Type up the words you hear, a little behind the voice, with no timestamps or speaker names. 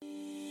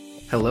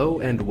Hello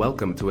and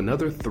welcome to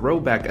another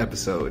throwback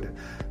episode.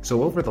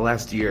 So over the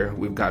last year,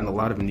 we've gotten a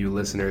lot of new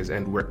listeners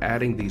and we're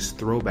adding these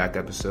throwback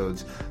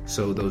episodes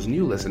so those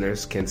new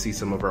listeners can see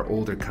some of our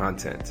older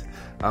content.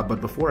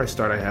 But before I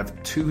start, I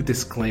have two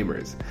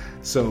disclaimers.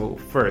 So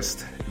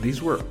first,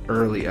 these were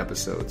early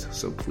episodes,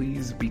 so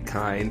please be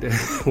kind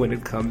when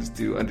it comes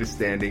to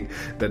understanding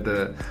that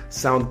the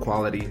sound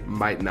quality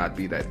might not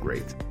be that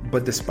great.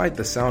 But despite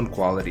the sound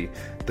quality,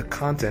 the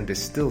content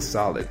is still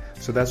solid.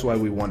 So that's why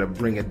we want to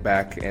bring it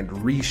back and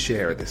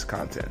reshare this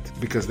content,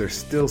 because there's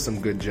still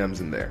some good gems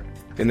in there.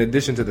 In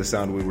addition to the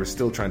sound, we were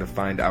still trying to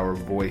find our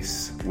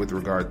voice with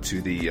regard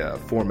to the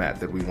format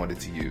that we wanted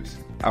to use.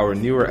 Our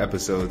newer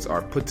episodes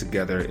are put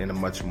together in a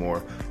much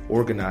more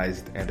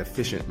organized and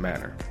efficient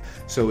manner.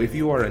 So if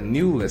you are a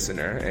new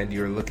listener and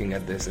you're looking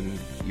at this and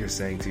you're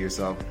saying to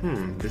yourself,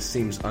 this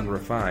seems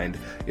unrefined,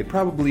 it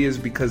probably is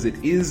because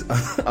it is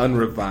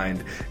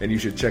unrefined, and you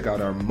should check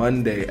out our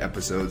Monday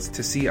episodes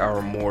to see our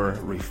more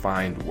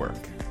refined work.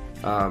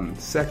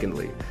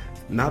 Secondly,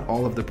 not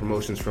all of the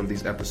promotions from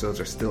these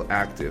episodes are still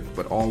active,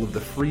 but all of the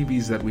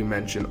freebies that we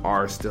mention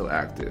are still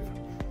active.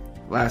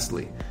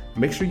 Lastly,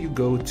 make sure you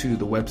go to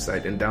the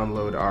website and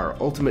download our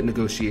Ultimate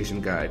Negotiation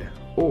Guide,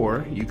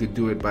 or you could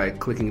do it by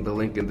clicking the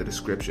link in the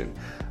description.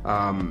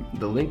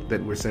 The link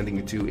that we're sending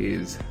you to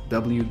is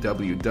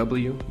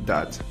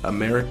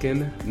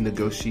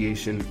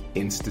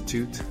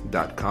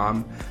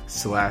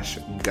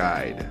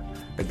www.americannegotiationinstitute.com/guide.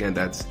 Again,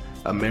 that's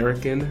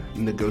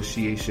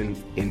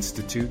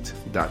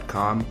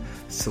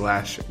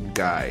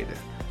americannegotiationinstitute.com/guide.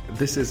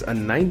 This is a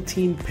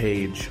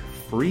 19-page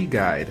free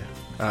guide.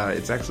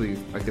 It's actually,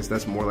 I guess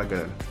that's more like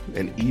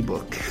an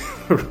ebook,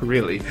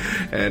 really.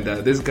 And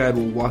this guide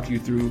will walk you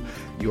through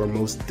your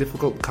most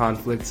difficult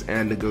conflicts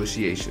and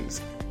negotiations.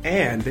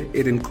 And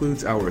it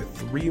includes our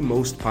 3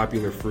 most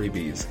popular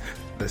freebies: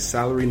 the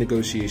Salary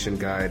Negotiation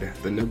Guide,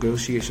 the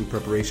Negotiation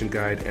Preparation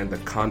Guide, and the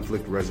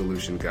Conflict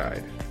Resolution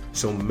Guide.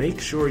 So make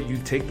sure you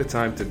take the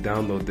time to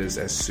download this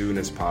as soon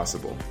as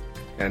possible.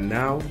 And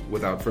now,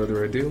 without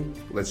further ado,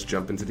 let's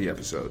jump into the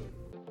episode.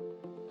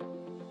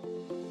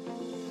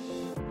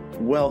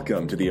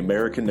 Welcome to the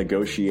American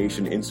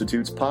Negotiation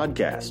Institute's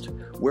podcast,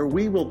 where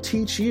we will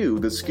teach you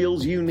the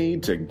skills you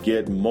need to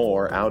get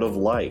more out of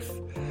life.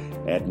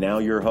 And now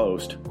your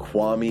host,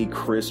 Kwame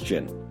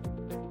Christian.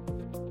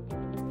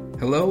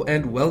 Hello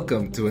and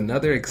welcome to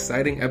another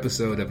exciting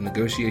episode of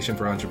Negotiation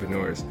for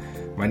Entrepreneurs.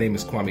 My name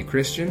is Kwame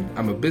Christian.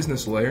 I'm a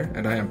business lawyer,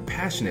 and I am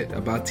passionate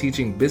about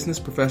teaching business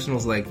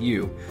professionals like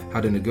you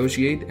how to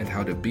negotiate and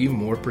how to be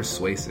more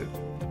persuasive.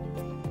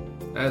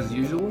 As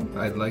usual,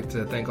 I'd like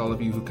to thank all of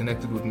you who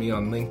connected with me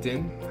on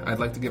LinkedIn. I'd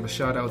like to give a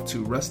shout out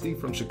to Rusty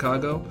from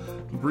Chicago,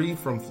 Bree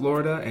from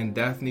Florida, and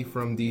Daphne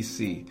from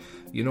DC.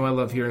 You know I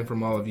love hearing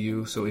from all of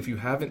you, so if you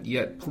haven't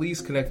yet,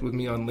 please connect with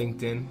me on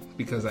LinkedIn,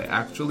 because I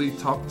actually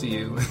talk to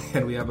you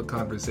and we have a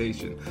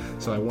conversation.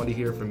 So I want to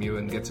hear from you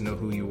and get to know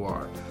who you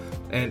are.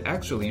 And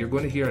actually, you're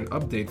going to hear an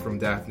update from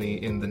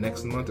Daphne in the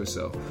next month or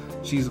so.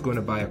 She's going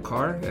to buy a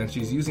car, and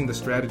she's using the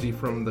strategy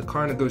from the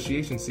car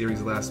negotiation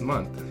series last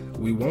month.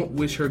 We won't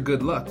wish her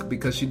good luck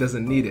because she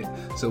doesn't need it.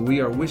 So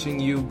we are wishing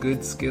you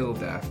good skill,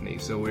 Daphne.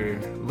 So we're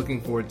looking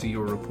forward to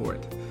your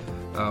report.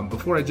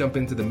 Before I jump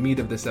into the meat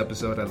of this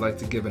episode, I'd like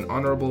to give an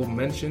honorable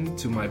mention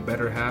to my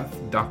better half,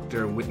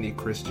 Dr. Whitney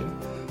Christian.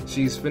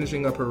 She's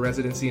finishing up her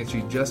residency and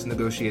she just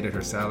negotiated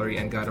her salary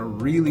and got a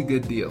really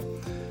good deal.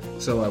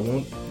 So I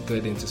won't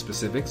get into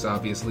specifics,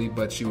 obviously,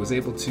 but she was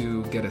able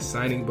to get a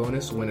signing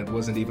bonus when it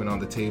wasn't even on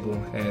the table,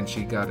 and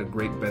she got a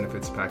great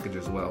benefits package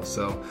as well.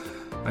 So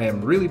I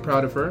am really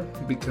proud of her,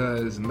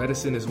 because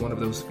medicine is one of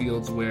those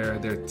fields where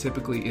there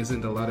typically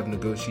isn't a lot of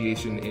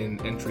negotiation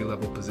in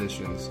entry-level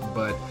positions,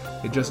 but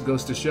it just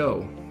goes to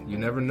show, you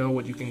never know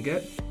what you can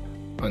get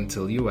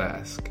until you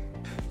ask.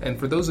 And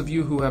for those of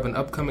you who have an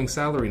upcoming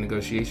salary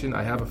negotiation,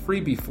 I have a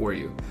freebie for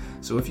you.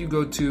 So if you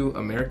go to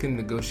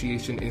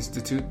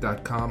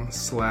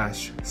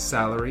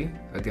americannegotiationinstitute.com/salary,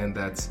 again,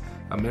 that's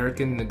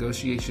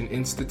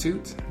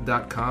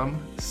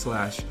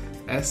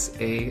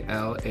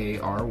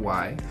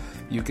americannegotiationinstitute.com/SALARY,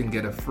 you can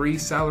get a free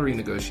salary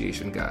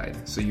negotiation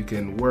guide. So you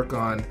can work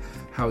on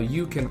how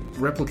you can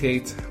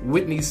replicate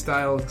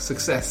Whitney-style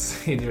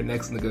success in your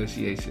next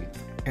negotiation.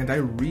 And I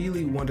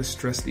really want to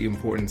stress the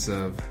importance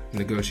of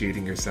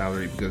negotiating your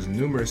salary, because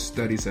numerous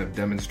studies have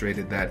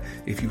demonstrated that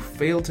if you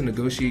fail to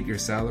negotiate your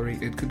salary,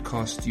 it could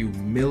cost you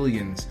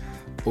millions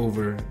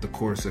over the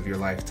course of your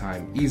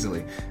lifetime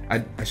easily.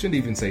 I shouldn't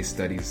even say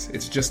studies,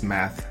 it's just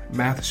math.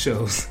 Math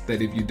shows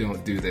that if you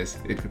don't do this,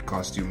 it could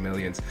cost you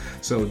millions.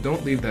 So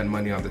don't leave that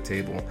money on the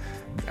table.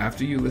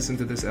 After you listen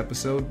to this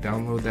episode,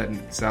 download that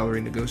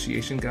salary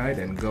negotiation guide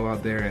and go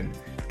out there and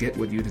get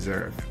what you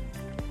deserve.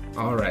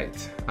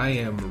 Alright, I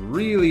am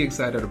really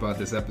excited about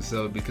this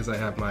episode because I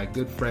have my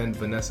good friend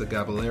Vanessa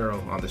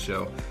Gaboleiro on the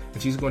show, and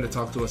she's going to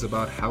talk to us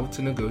about how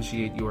to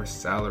negotiate your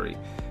salary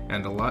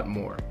and a lot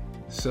more.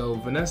 So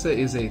Vanessa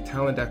is a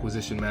talent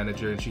acquisition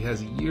manager, and she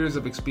has years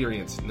of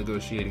experience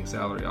negotiating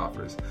salary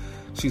offers.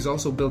 She's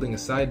also building a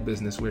side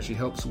business where she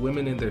helps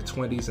women in their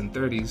 20s and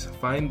 30s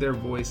find their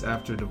voice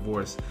after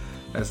divorce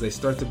as they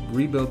start to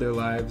rebuild their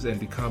lives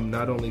and become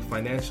not only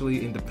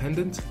financially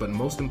independent, but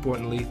most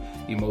importantly,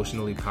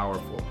 emotionally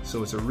powerful.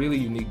 So it's a really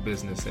unique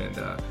business, and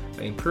I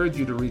encourage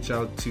you to reach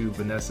out to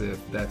Vanessa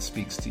if that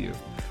speaks to you.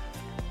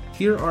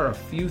 Here are a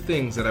few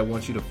things that I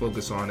want you to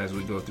focus on as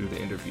we go through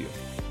the interview.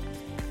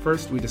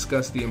 First, we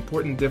discuss the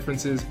important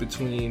differences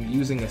between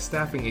using a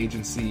staffing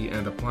agency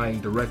and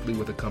applying directly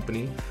with a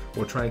company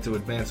or trying to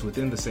advance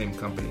within the same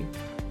company.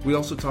 We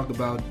also talk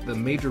about the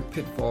major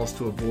pitfalls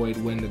to avoid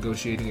when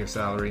negotiating your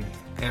salary.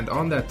 And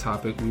on that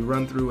topic, we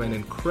run through an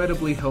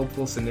incredibly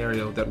helpful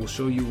scenario that will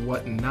show you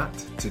what not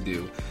to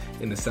do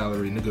in the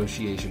salary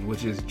negotiation,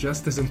 which is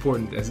just as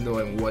important as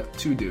knowing what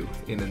to do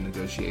in a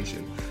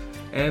negotiation.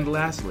 And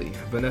lastly,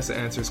 Vanessa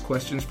answers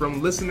questions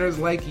from listeners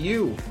like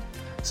you.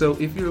 So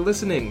if you're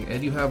listening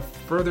and you have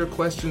further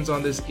questions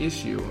on this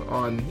issue,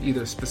 on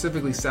either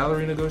specifically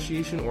salary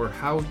negotiation or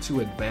how to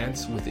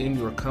advance within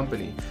your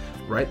company,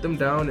 write them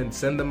down and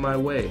send them my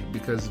way,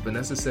 because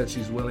Vanessa said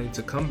she's willing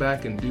to come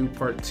back and do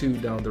part 2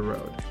 down the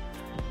road.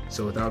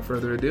 So without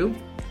further ado,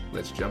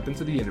 let's jump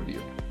into the interview.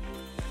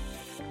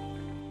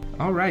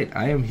 All right,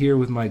 I am here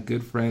with my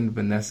good friend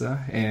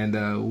Vanessa,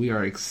 and we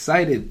are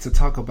excited to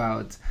talk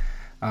about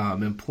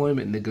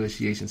employment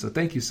negotiation. So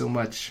thank you so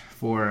much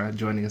for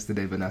joining us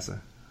today, Vanessa.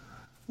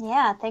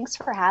 Yeah, thanks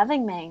for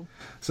having me.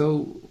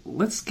 So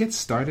let's get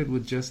started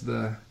with just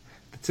the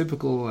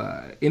typical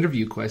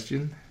interview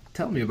question.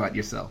 Tell me about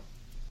yourself.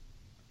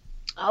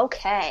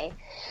 Okay,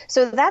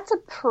 so that's a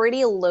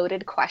pretty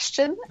loaded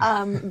question,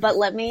 but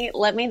let me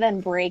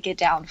then break it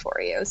down for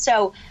you.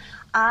 So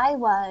I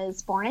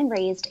was born and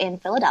raised in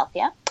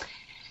Philadelphia,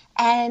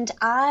 and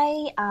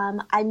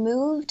I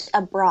moved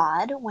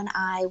abroad when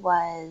I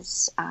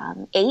was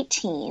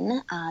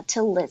 18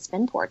 to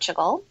Lisbon,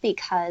 Portugal,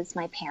 because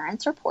my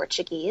parents are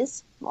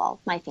Portuguese. Well,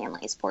 my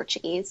family is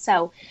Portuguese.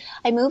 So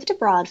I moved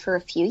abroad for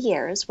a few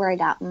years where I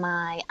got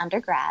my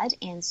undergrad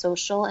in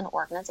social and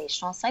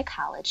organizational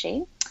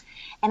psychology.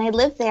 And I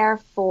lived there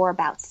for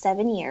about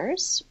 7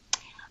 years.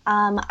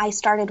 I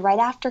started right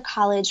after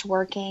college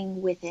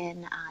working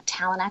within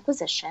talent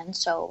acquisition,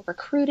 so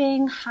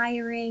recruiting,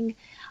 hiring,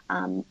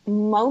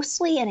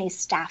 mostly in a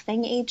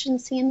staffing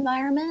agency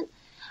environment.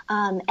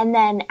 And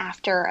then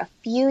after a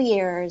few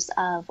years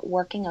of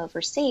working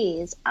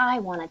overseas, I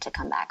wanted to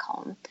come back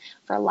home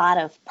for a lot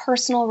of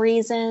personal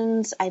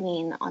reasons. I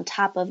mean, on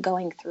top of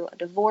going through a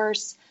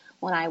divorce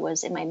when I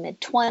was in my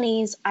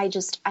mid-20s,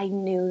 I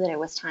knew that it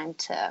was time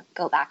to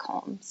go back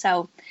home.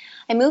 So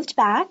I moved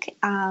back,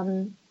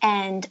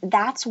 and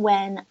that's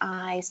when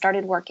I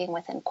started working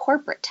within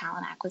corporate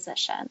talent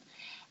acquisition.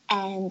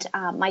 And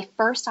my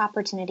first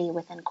opportunity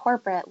within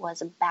corporate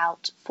was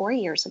about 4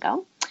 years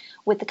ago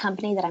with the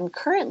company that I'm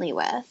currently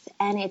with.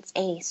 And it's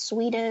a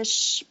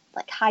Swedish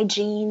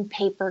hygiene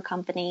paper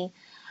company.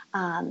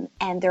 And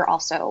they're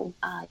also,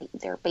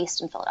 they're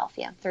based in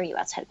Philadelphia. Their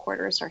U.S.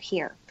 headquarters are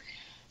here.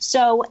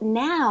 So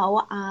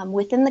now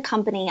within the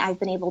company, I've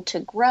been able to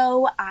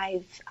grow.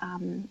 I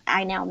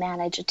now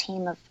manage a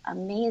team of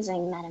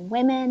amazing men and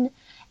women,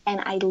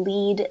 and I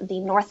lead the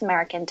North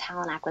American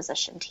talent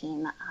acquisition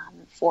team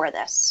for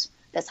this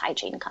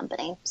hygiene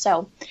company.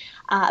 So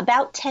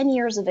about 10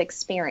 years of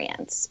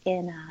experience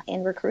in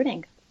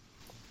recruiting.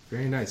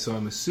 Very nice. So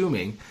I'm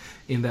assuming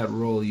in that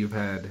role you've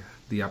had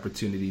the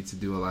opportunity to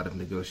do a lot of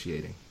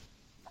negotiating.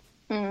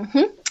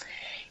 Mm-hmm.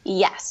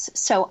 Yes.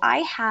 So I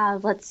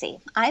have,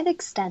 I've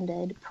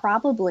extended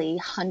probably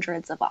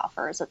hundreds of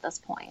offers at this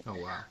point. Oh,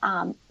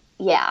 wow.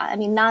 Yeah. I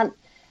mean,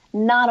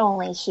 not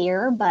only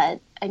here, but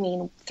I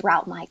mean,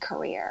 throughout my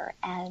career.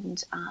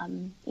 And,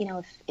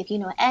 if you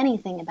know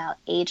anything about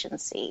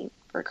agency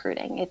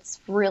recruiting, it's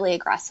really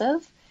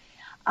aggressive.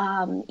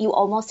 You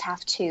almost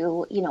have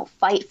to,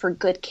 fight for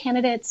good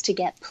candidates to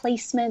get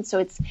placement. So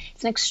it's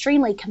an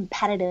extremely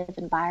competitive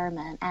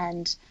environment.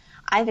 And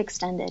I've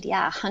extended,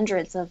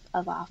 hundreds of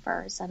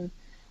offers, and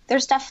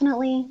there's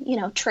definitely,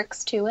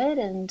 tricks to it.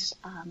 And,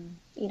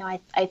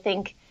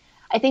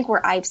 I think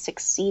where I've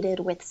succeeded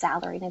with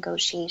salary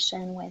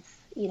negotiation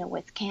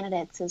with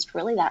candidates is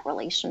really that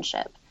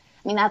relationship.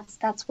 I mean,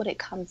 that's what it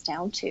comes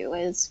down to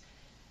is,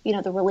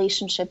 the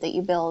relationship that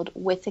you build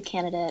with the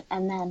candidate,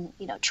 and then,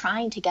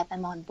 trying to get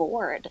them on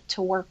board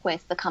to work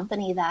with the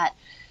company that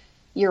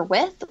you're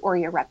with or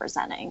you're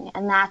representing.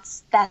 And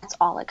that's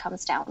all it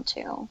comes down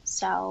to.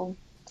 So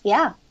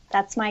yeah,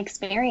 that's my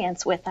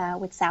experience with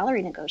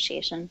salary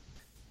negotiation.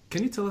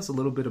 Can you tell us a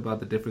little bit about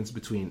the difference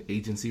between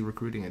agency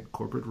recruiting and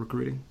corporate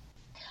recruiting?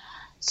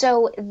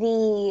 So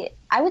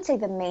I would say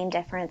the main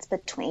difference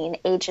between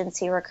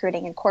agency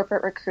recruiting and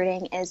corporate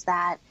recruiting is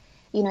that,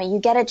 you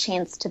get a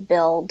chance to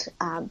build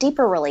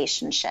deeper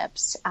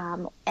relationships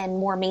and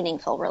more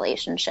meaningful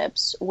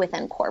relationships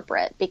within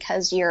corporate,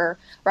 because you're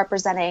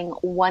representing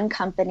one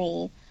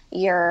company,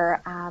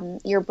 you're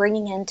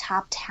bringing in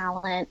top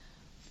talent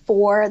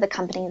for the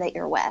company that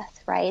you're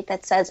with, right?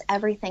 That says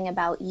everything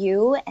about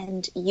you,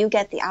 and you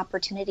get the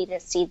opportunity to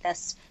see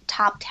this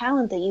top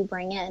talent that you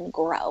bring in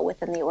grow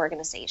within the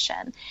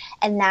organization.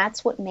 And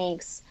that's what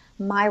makes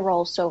my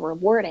role so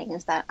rewarding,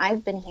 is that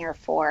I've been here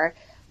for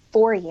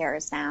 4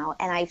 years now,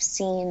 and I've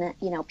seen,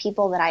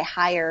 people that I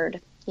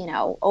hired,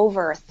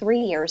 over 3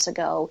 years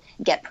ago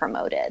get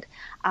promoted,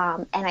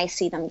 and I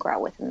see them grow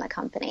within the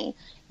company.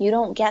 You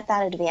don't get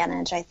that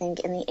advantage, I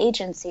think, in the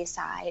agency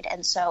side.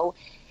 And so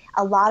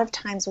a lot of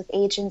times with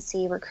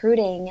agency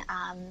recruiting,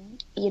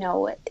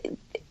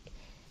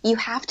 you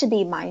have to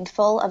be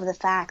mindful of the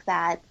fact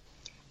that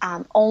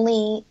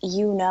only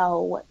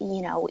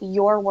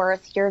your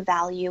worth, your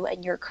value,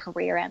 and your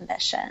career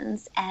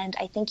ambitions. And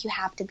I think you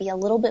have to be a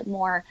little bit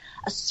more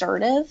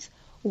assertive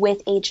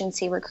with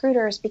agency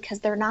recruiters, because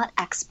they're not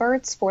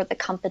experts for the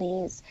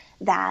companies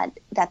that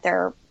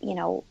they're,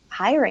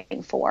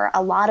 hiring for.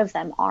 A lot of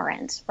them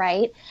aren't,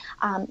 right?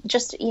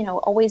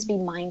 Always be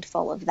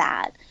mindful of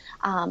that.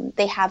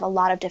 They have a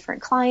lot of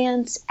different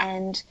clients,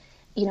 and,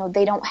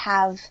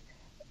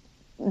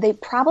 they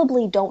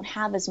probably don't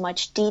have as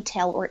much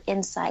detail or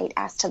insight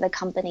as to the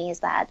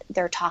companies that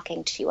they're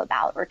talking to you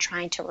about or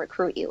trying to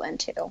recruit you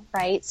into,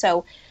 right?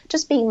 So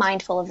just being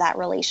mindful of that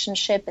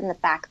relationship, and the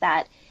fact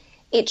that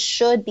it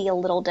should be a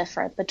little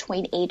different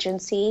between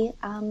agency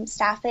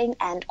staffing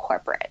and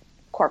corporate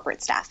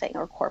staffing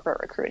or corporate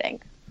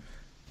recruiting.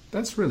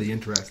 That's really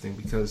interesting,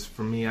 because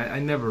for me, I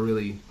never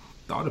really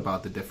thought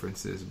about the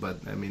differences, but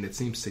I mean, it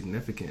seems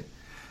significant.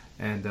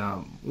 And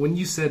when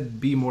you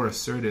said be more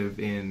assertive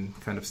in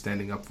kind of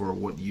standing up for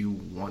what you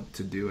want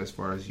to do as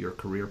far as your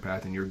career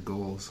path and your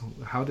goals,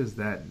 how does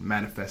that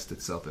manifest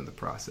itself in the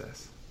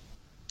process?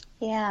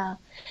 Yeah.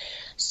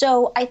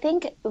 So I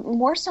think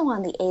more so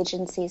on the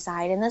agency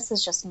side, and this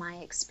is just my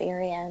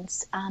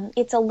experience,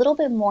 it's a little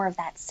bit more of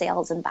that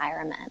sales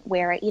environment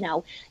where,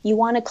 you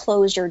want to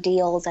close your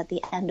deals at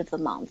the end of the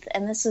month.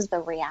 And this is the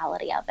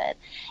reality of it.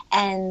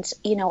 And,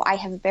 I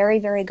have very,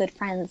 very good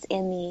friends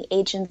in the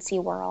agency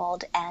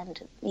world, and,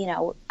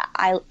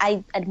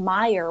 I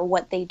admire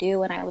what they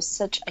do. And I was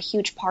such a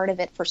huge part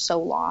of it for so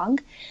long.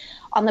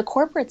 On the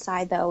corporate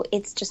side, though,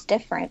 it's just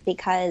different,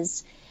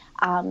 because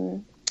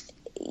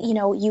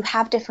you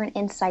have different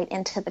insight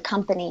into the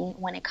company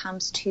when it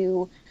comes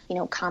to,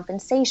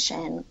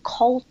 compensation,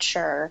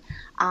 culture,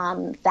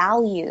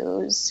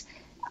 values,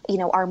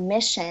 our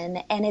mission.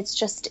 And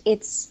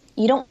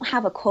you don't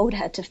have a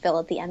quota to fill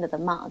at the end of the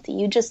month.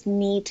 You just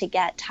need to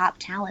get top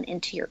talent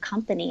into your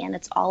company. And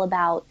it's all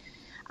about,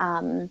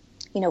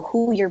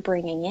 who you're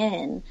bringing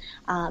in,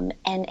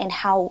 and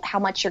how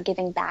much you're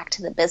giving back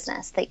to the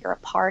business that you're a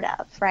part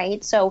of,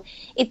 right? So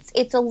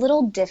it's a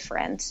little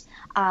different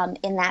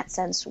in that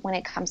sense when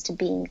it comes to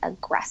being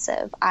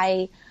aggressive.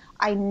 I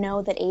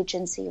know that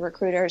agency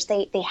recruiters,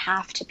 they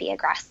have to be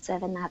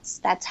aggressive, and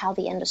that's how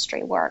the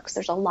industry works.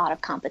 There's a lot of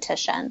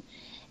competition.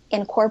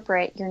 In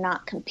corporate, you're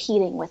not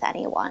competing with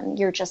anyone.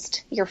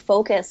 You're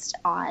focused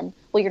on,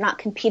 you're not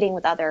competing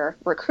with other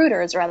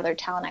recruiters or other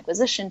talent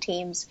acquisition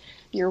teams.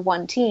 You're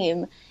one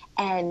team,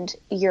 and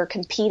you're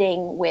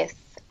competing with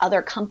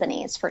other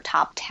companies for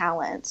top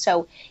talent.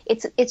 So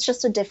it's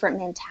just a different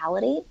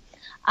mentality.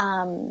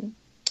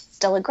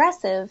 Still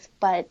aggressive,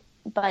 but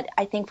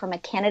I think from a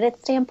candidate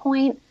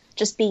standpoint,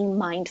 just being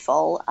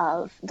mindful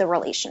of the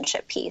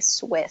relationship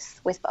piece with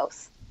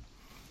both.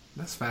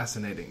 That's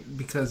fascinating,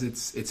 because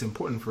it's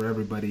important for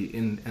everybody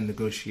in a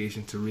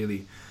negotiation to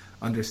really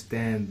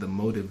understand the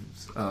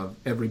motives of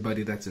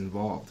everybody that's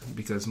involved,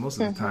 because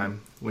most of the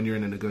time when you're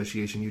in a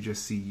negotiation, you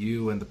just see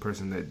you and the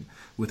person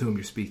with whom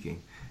you're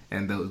speaking,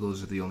 and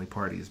those are the only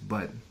parties.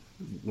 But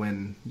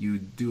when you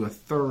do a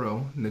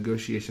thorough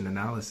negotiation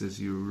analysis,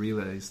 you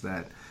realize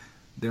that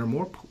there are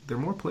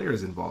more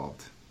players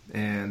involved,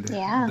 and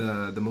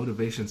the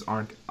motivations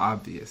aren't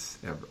obvious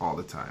all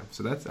the time.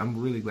 So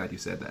I'm really glad you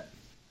said that.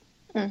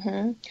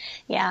 Mm-hmm.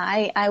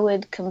 Yeah, I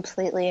would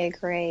completely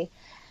agree.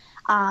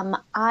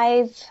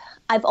 I've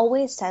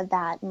always said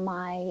that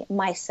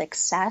my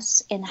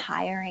success in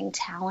hiring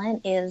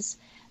talent is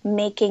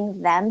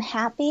making them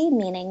happy,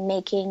 meaning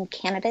making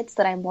candidates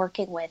that I'm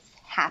working with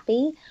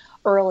happy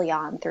early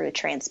on through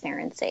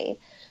transparency.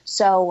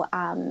 So,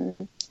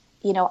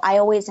 I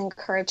always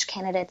encourage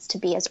candidates to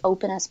be as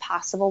open as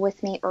possible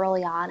with me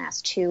early on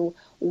as to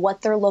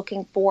what they're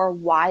looking for,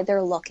 why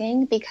they're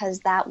looking,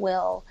 because that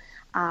will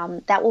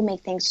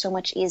make things so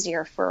much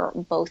easier for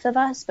both of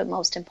us, but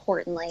most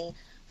importantly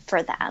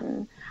for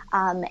them.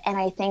 And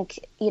I think,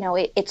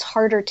 it's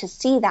harder to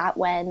see that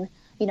when,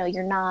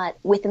 you're not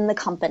within the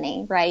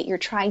company, right? You're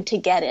trying to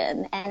get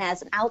in. And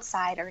as an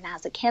outsider and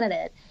as a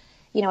candidate,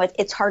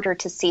 it's harder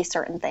to see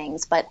certain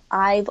things. But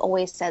I've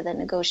always said that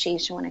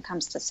negotiation when it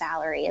comes to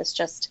salary is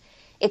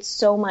it's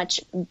so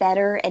much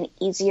better and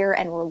easier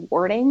and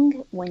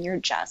rewarding when you're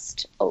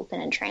just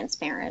open and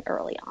transparent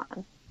early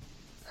on.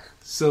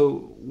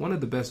 So one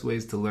of the best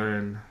ways to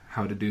learn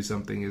how to do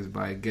something is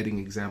by getting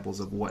examples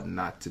of what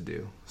not to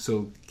do.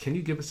 So can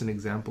you give us an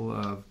example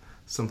of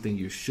something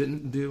you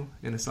shouldn't do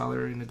in a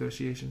salary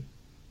negotiation?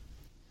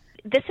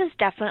 this is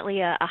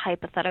definitely a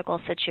hypothetical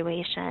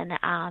situation,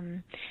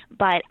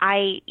 but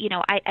I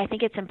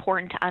think it's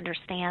important to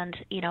understand,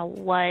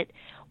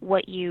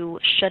 what you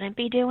shouldn't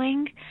be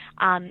doing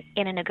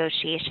in a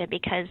negotiation,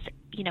 because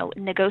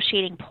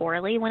negotiating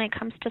poorly when it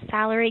comes to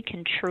salary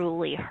can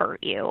truly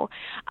hurt you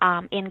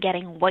in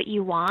getting what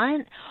you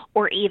want,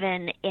 or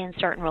even in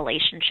certain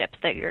relationships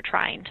that you're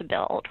trying to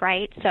build,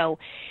 right? So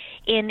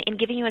in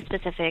giving you a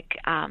specific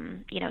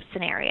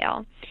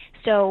scenario,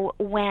 so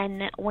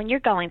when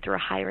you're going through a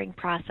hiring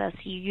process,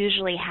 you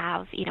usually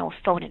have a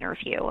phone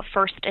interview, a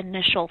first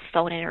initial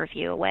phone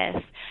interview with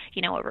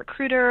a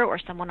recruiter or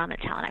someone on the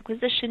talent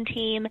acquisition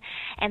team,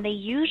 and they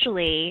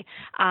usually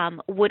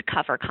would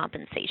cover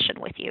compensation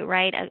with you,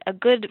 right? A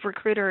good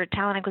recruiter or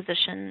talent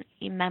acquisition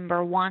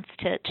member wants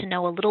to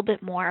know a little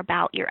bit more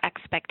about your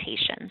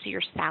expectations,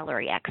 your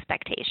salary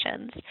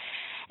expectations.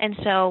 And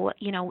so,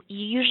 you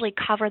usually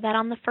cover that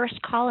on the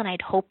first call, and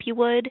I'd hope you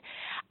would.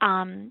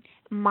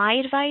 My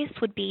advice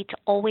would be to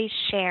always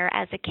share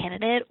as a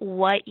candidate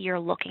what you're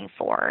looking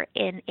for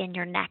in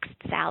your next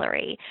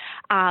salary.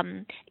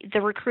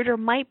 The recruiter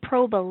might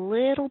probe a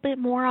little bit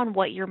more on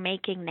what you're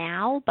making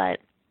now, but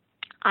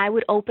I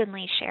would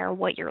openly share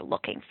what you're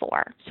looking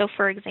for. So,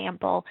 for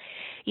example,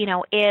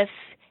 if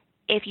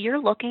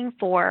you're looking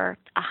for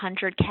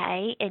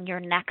 $100K in your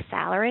next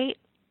salary,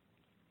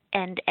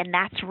 and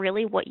that's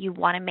really what you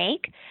want to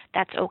make,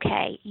 that's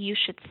okay. You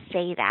should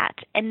say that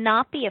and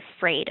not be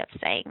afraid of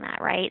saying that,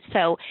 right?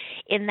 So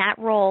in that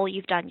role,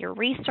 you've done your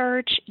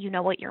research, you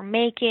know what you're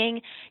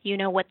making, you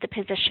know what the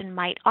position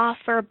might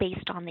offer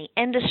based on the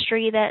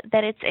industry that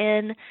it's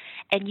in,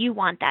 and you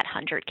want that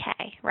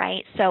 $100K,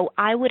 right? So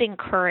I would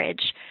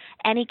encourage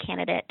any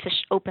candidate to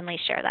openly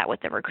share that with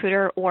the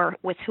recruiter or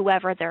with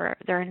whoever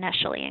they're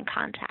initially in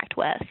contact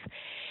with.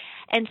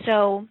 And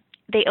so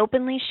they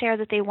openly share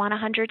that they want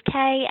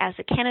 $100K as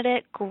a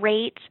candidate.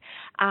 Great.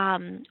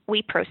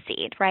 We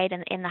proceed, right,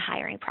 in the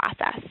hiring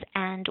process.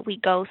 And we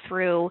go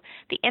through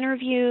the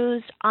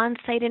interviews,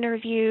 on-site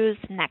interviews,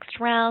 next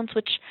rounds,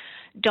 which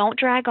don't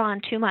drag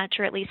on too much,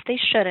 or at least they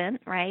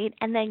shouldn't, right?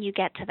 And then you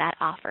get to that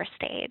offer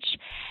stage.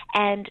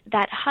 And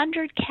that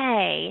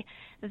 $100K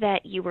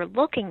that you were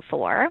looking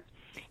for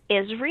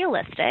is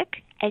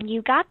realistic, and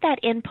you got that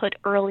input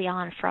early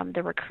on from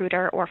the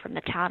recruiter or from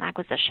the talent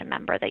acquisition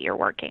member that you're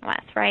working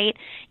with, right?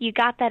 You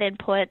got that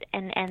input,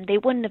 and they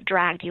wouldn't have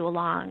dragged you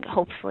along,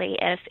 hopefully,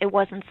 if it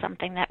wasn't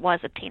something that was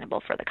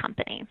obtainable for the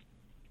company.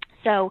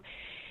 So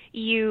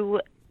you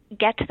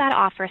get to that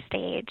offer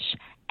stage,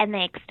 and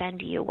they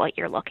extend you what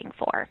you're looking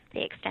for.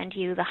 They extend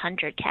you the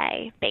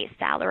 $100K base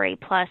salary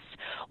plus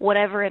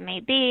whatever it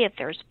may be. If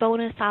there's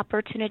bonus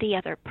opportunity,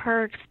 other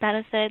perks,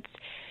 benefits,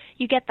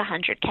 you get the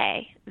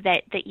 $100K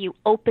that you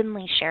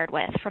openly shared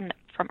with from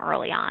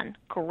early on.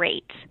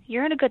 Great.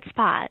 You're in a good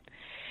spot.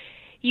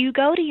 You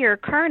go to your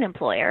current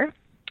employer,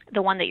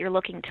 the one that you're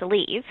looking to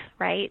leave,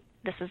 right?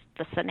 This is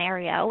the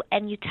scenario,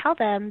 and you tell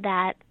them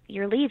that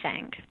you're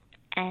leaving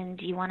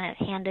and you want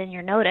to hand in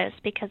your notice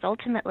because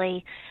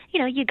ultimately,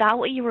 you got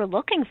what you were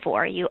looking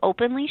for. You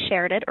openly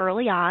shared it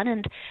early on,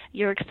 and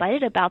you're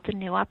excited about the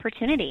new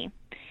opportunity.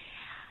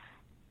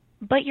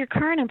 But your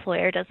current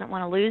employer doesn't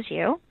want to lose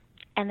you.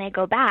 And they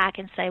go back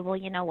and say, well,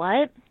 you know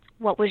what?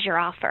 What was your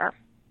offer?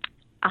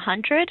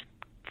 100?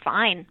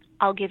 Fine.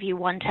 I'll give you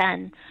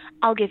 110.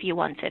 I'll give you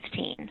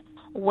 115.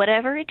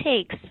 Whatever it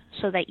takes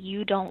so that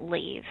you don't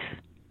leave.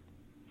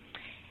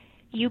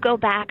 You go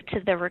back to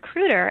the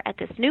recruiter at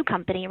this new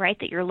company, right,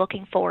 that you're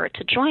looking forward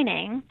to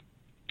joining,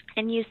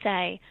 and you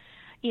say,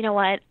 you know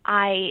what?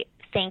 I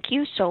thank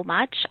you so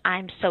much.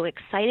 I'm so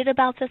excited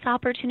about this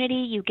opportunity.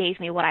 You gave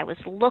me what I was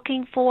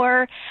looking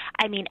for.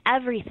 I mean,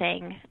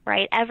 everything,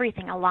 right?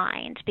 Everything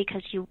aligned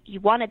because you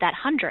wanted that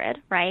 100,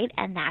 right?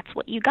 And that's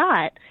what you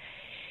got.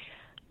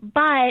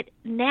 But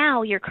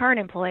now your current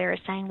employer is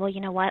saying, well,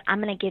 you know what?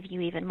 I'm going to give you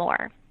even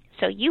more.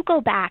 So you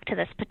go back to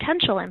this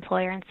potential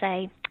employer and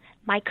say,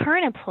 my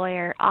current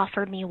employer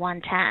offered me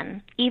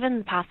 110, even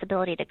the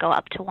possibility to go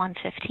up to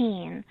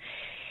 115.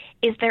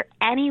 Is there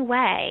any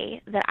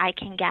way that I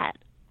can get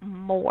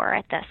more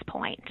at this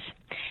point?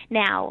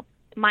 Now,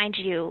 mind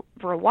you,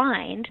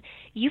 rewind,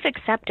 you've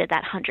accepted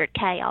that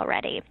 100K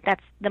already.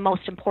 That's the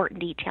most important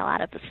detail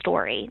out of the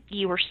story.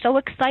 You were so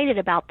excited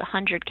about the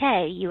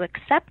 100K, you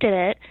accepted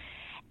it,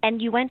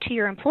 and you went to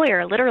your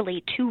employer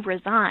literally to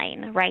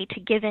resign, right,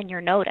 to give in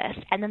your notice,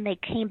 and then they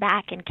came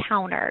back and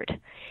countered.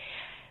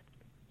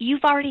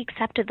 You've already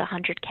accepted the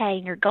 100K,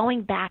 and you're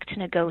going back to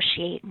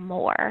negotiate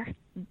more.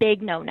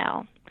 Big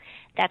no-no.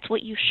 That's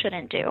what you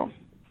shouldn't do.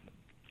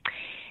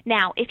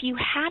 Now, if you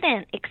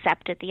hadn't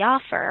accepted the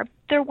offer,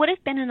 there would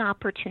have been an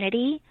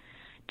opportunity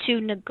to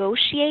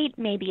negotiate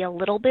maybe a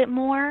little bit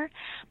more,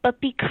 but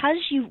because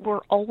you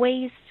were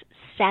always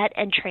set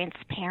and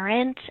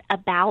transparent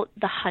about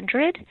the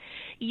 100,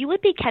 you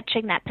would be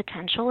catching that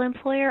potential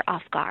employer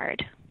off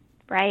guard,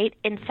 right?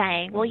 And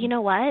saying, well, you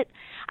know what?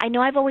 I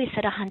know I've always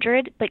said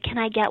 100, but can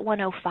I get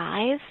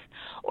 105?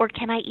 Or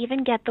can I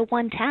even get the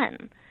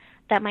 110?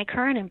 that my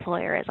current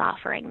employer is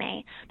offering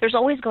me. There's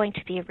always going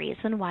to be a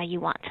reason why you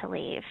want to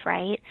leave,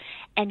 right?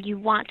 And you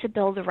want to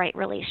build the right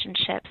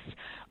relationships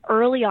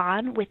early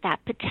on with that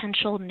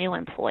potential new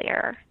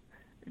employer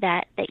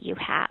that you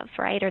have,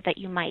 right, or that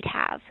you might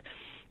have.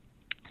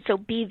 So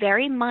be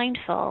very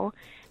mindful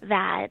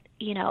that,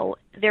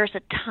 there's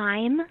a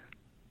time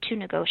to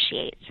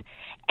negotiate.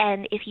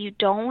 And if you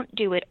don't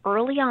do it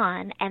early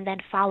on and then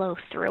follow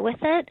through with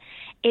it,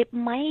 it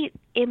might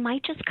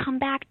just come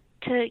back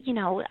to,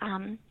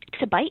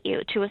 to bite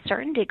you to a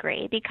certain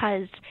degree,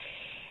 because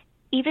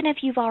even if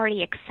you've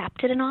already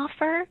accepted an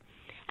offer,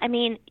 I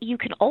mean, you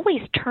can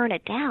always turn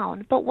it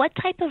down, but what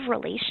type of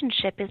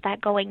relationship is that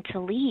going to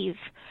leave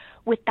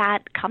with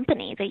that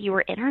company that you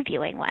were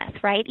interviewing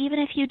with, right? Even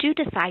if you do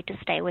decide to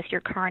stay with your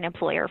current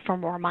employer for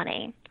more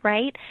money,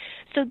 right?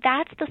 So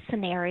that's the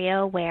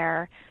scenario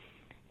where,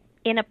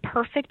 in a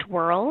perfect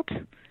world,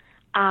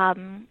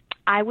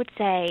 I would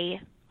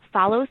say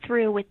follow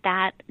through with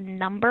that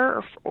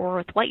number or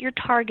with what you're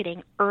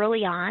targeting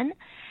early on.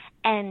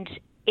 And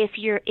if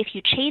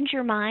you change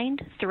your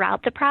mind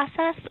throughout the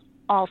process,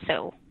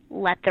 also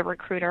let the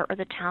recruiter or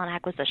the talent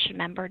acquisition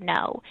member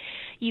know.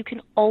 You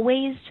can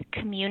always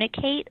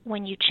communicate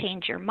when you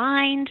change your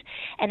mind,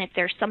 and if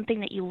there's something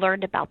that you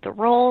learned about the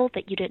role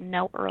that you didn't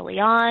know early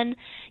on,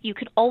 you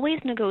can always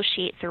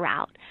negotiate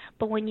throughout.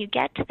 But when you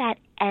get to that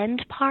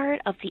end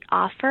part of the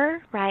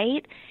offer,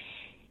 right,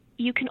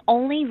 you can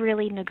only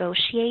really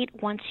negotiate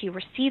once you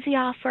receive the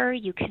offer,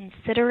 you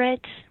consider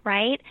it,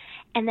 right,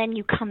 and then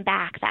you come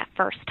back that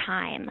first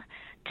time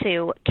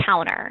to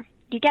counter.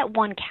 You get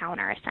one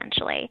counter,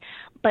 essentially,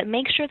 but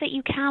make sure that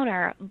you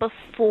counter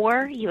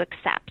before you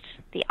accept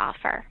the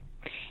offer.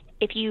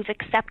 If you've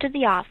accepted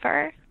the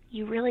offer,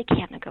 you really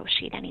can't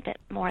negotiate any bit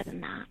more than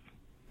that.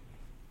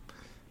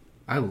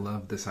 I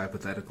love this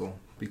hypothetical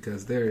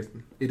because it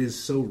is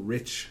so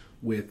rich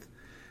with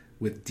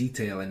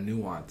detail and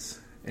nuance.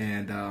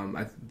 And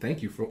I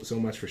thank you so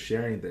much for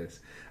sharing this.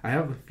 I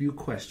have a few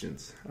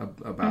questions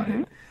about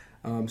it.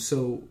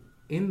 So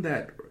in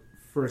that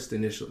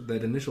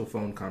initial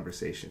phone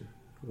conversation,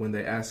 when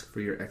they ask for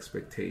your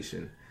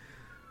expectation,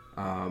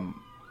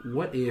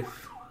 what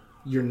if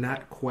you're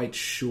not quite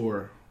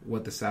sure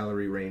what the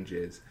salary range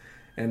is?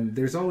 And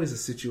there's always a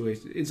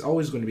situation, it's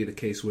always going to be the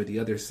case where the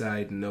other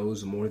side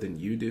knows more than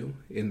you do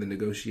in the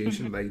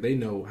negotiation. Like, they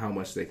know how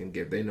much they can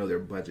give. They know their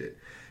budget.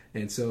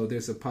 And so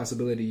there's a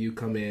possibility you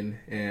come in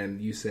and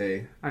you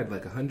say, I'd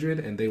like 100,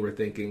 and they were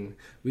thinking,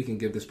 we can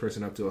give this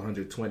person up to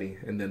 120.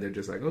 And then they're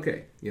just like,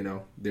 okay,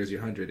 there's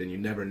your 100, and you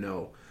never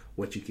know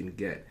what you can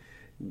get.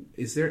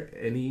 Do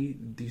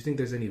you think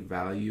there's any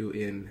value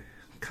in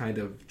kind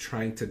of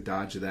trying to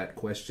dodge that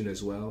question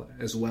as well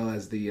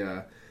as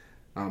the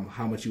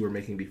how much you were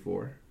making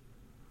before?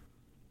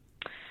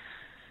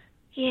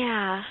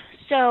 Yeah.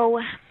 So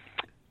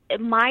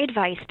my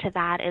advice to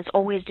that is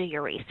always do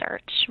your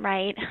research,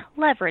 right?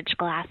 Leverage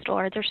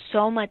Glassdoor. There's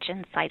so much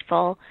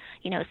insightful,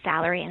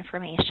 salary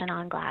information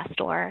on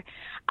Glassdoor.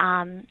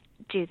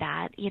 Do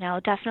that.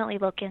 Definitely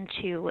look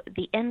into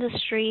the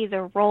industry,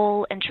 the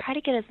role, and try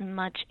to get as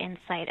much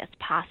insight as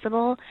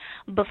possible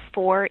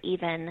before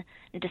even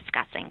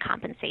discussing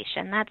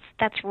compensation.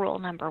 That's rule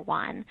number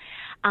one.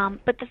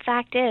 But the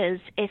fact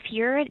is, if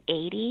you're at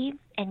 80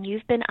 and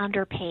you've been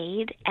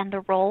underpaid and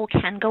the role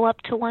can go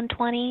up to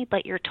 120,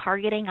 but you're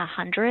targeting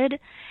 100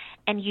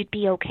 and you'd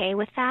be okay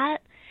with that,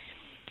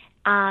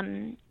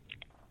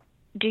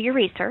 do your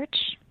research.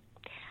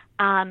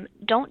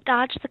 Don't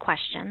dodge the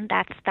question.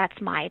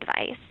 That's my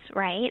advice,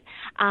 right?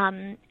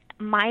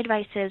 My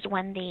advice is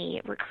when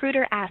the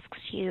recruiter asks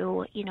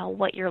you,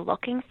 what you're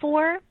looking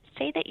for,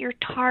 say that you're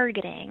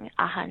targeting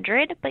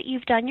 100, but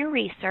you've done your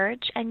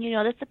research and you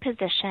know that the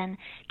position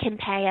can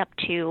pay up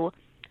to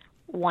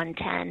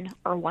 110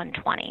 or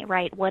 120,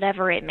 right?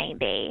 Whatever it may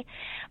be,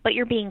 but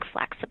you're being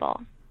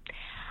flexible.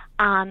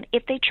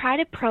 If they try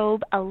to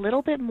probe a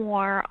little bit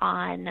more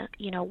on,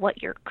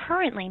 what you're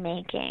currently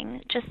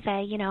making, just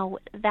say,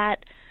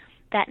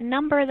 that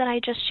number that I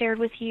just shared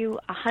with you,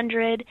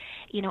 100,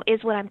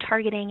 is what I'm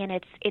targeting, and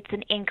it's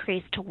an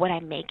increase to what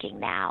I'm making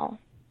now.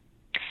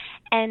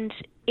 And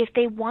if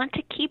they want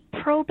to keep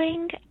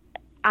probing,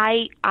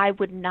 I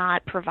would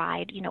not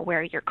provide,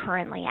 where you're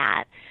currently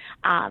at,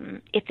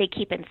 if they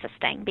keep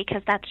insisting,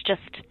 because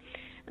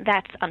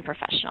that's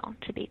unprofessional,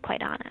 to be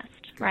quite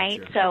honest, right?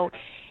 Gotcha. So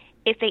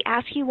if they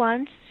ask you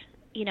once,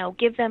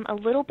 give them a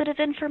little bit of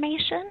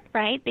information,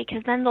 right?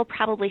 Because then they'll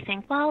probably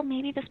think, well,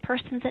 maybe this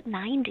person's at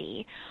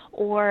 90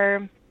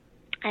 or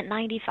at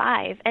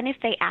 95. And if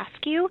they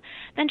ask you,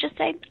 then just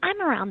say,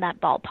 I'm around that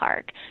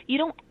ballpark. You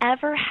don't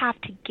ever have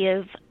to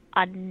give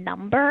a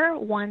number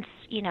once,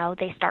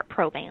 they start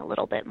probing a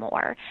little bit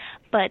more.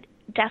 But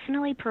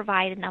definitely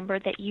provide a number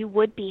that you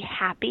would be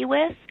happy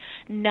with,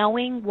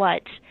 knowing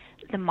what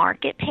the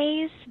market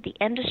pays, the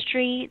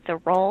industry, the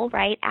role,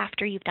 right,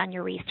 after you've done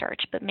your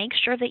research. But make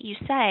sure that you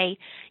say,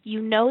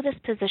 this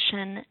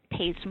position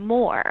pays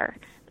more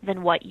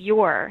than what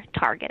you're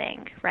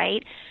targeting,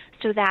 right,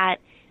 so that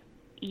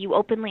you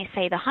openly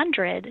say the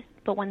 100,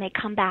 But when they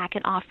come back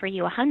and offer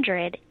you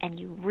 100 and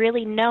you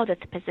really know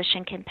that the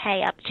position can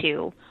pay up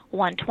to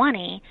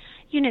 120,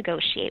 you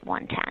negotiate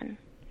 110.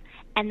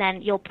 And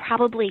then you'll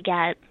probably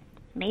get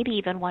maybe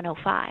even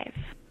 105,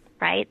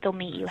 right? They'll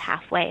meet you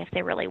halfway if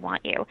they really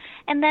want you.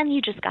 And then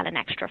you just got an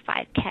extra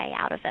 5K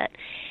out of it.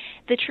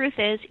 The truth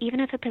is, even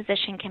if a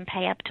position can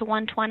pay up to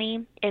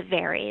 120, it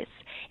varies.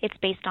 It's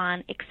based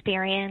on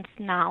experience,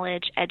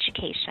 knowledge,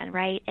 education,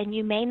 right? And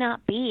you may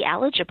not be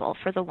eligible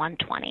for the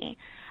 120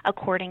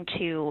 according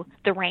to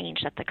the range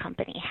that the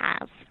company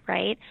has,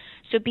 right?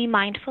 So be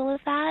mindful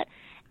of that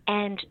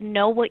and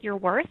know what you're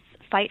worth,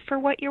 fight for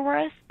what you're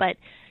worth, but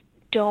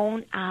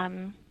don't,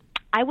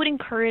 I would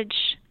encourage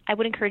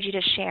you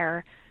to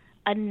share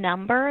a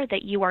number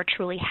that you are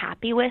truly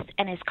happy with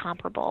and is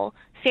comparable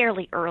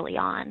fairly early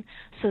on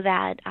so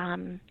that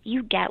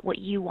you get what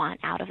you want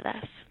out of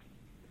this.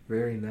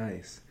 Very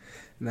nice.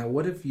 Now,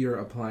 what if you're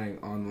applying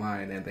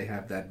online and they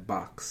have that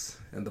box,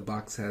 and the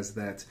box has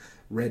that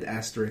red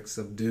asterisk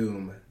of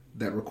doom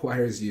that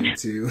requires you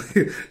to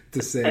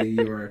to say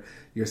your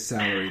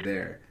salary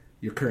there,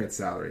 your current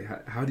salary?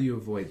 How do you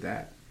avoid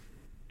that?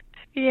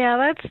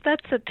 Yeah,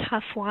 that's a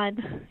tough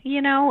one.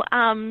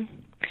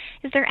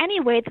 Is there any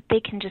way that they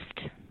can just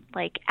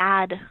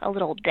add a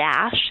little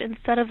dash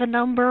instead of a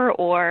number?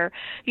 Or,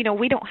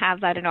 we don't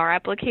have that in our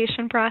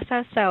application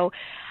process, so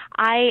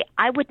I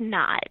would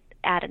not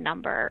add a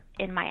number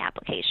in my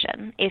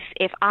application.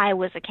 If I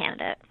was a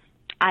candidate,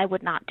 I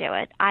would not do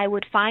it. I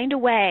would find a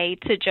way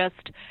to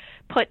just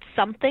put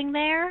something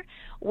there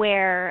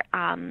where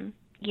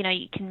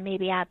you can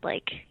maybe add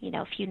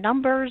a few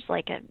numbers,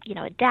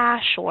 a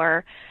dash,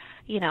 or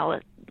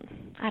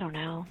I don't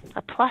know,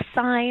 a plus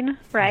sign,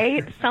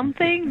 right?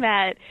 Something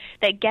that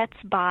gets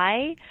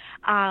by,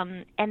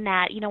 and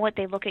that,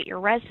 they look at your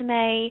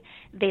resume,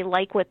 they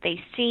like what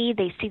they see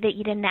that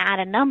you didn't add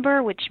a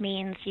number, which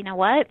means,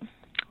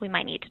 we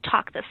might need to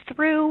talk this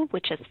through,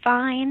 which is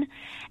fine,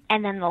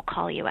 and then they'll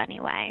call you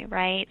anyway,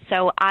 right?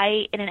 So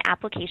in an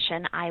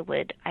application, I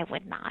would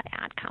not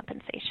add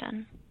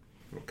compensation.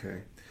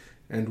 Okay.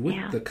 And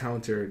with the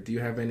counter, do you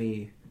have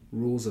any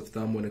rules of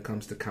thumb when it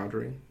comes to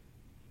countering?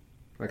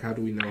 How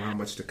do we know how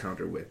much to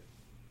counter with?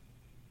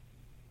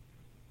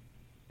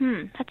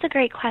 That's a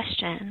great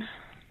question.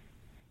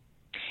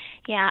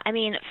 Yeah,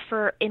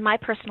 in my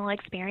personal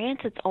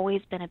experience, it's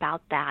always been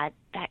about that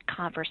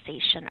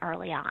conversation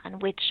early on,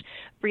 which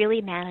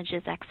really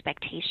manages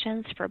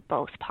expectations for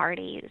both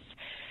parties.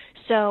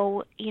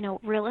 So,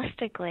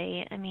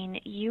 realistically,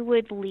 you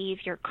would leave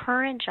your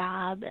current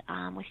job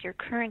with your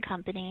current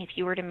company if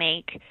you were to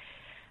make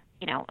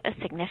a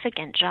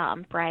significant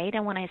jump, right?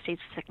 And when I say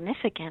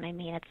significant,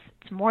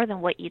 it's more than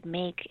what you'd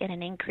make in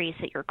an increase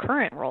at your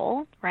current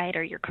role, right,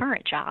 or your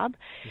current job.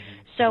 Mm-hmm.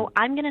 So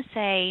I'm going to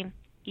say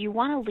you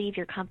want to leave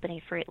your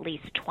company for at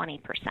least 20%,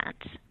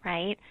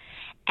 right?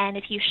 And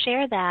if you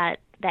share that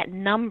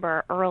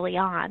number early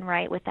on,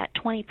 right, with that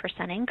 20%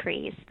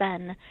 increase,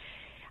 then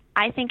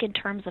I think in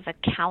terms of a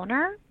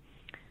counter,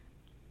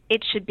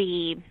 it should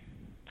be,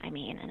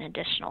 an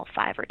additional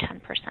 5 or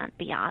 10%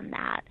 beyond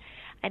that.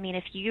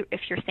 If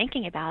you're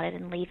thinking about it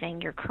and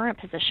leaving your current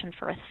position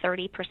for a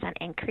 30%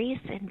 increase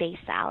in base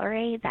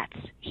salary, that's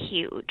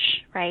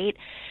huge, right?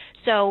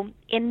 So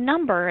in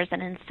numbers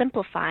and in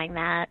simplifying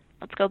that,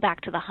 let's go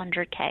back to the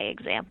 100K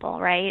example,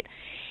 right?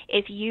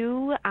 If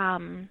you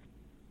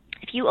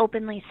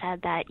openly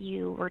said that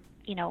you were,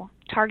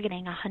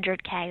 targeting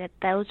 100K,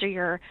 that's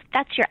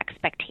your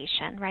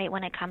expectation, right,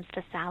 when it comes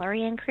to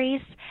salary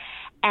increase,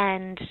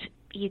 and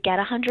you get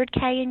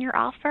 100K in your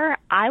offer,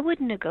 I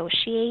would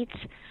negotiate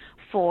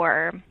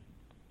for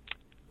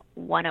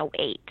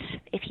 108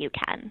 if you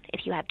can,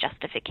 if you have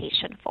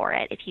justification for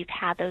it, if you've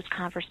had those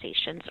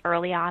conversations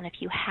early on, if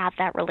you have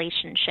that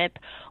relationship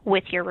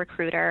with your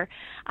recruiter,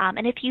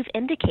 and if you've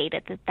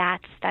indicated that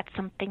that's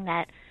something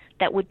that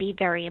would be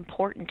very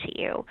important to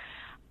you,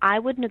 I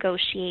would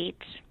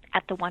negotiate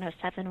at the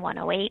 107,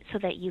 108 so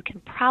that you can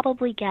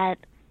probably get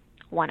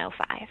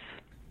 105.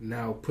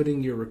 Now,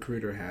 putting your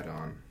recruiter hat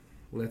on,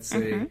 let's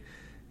say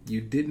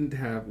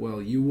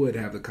you would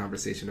have the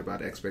conversation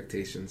about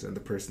expectations, and the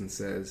person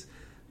says,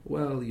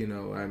 well,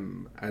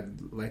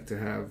 I'd like to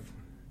have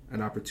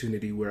an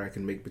opportunity where I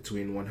can make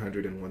between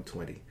 100 and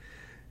 120.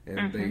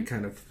 And they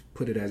kind of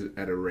put it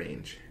at a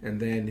range. And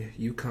then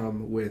you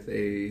come with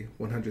a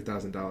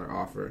 $100,000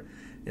 offer,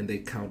 and they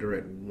counter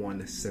at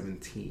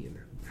 117.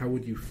 How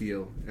would you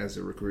feel as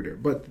a recruiter?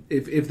 But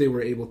if they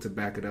were able to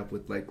back it up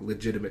with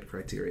legitimate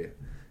criteria,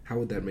 how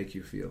would that make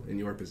you feel in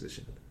your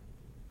position?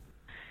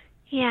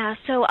 Yeah,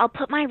 so I'll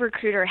put my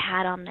recruiter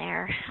hat on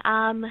there.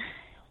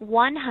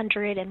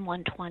 100 and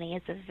 120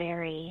 is a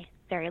very,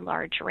 very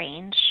large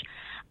range.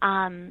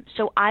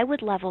 So I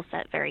would level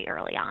set very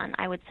early on.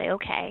 I would say,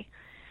 okay,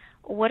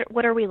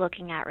 what are we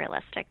looking at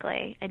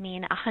realistically?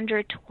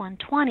 100 to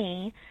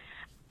 120,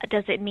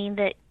 does it mean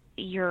that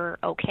you're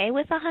okay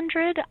with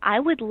 100? I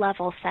would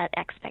level set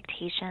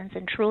expectations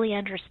and truly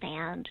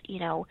understand,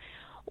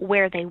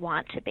 where they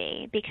want to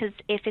be. Because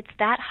if it's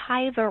that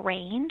high of a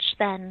range,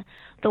 then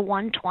the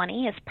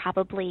 120 is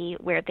probably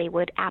where they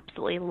would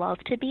absolutely love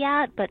to be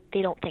at, but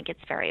they don't think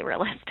it's very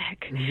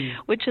realistic,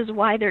 which is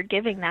why they're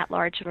giving that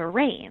large of a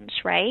range,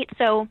 right?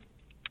 So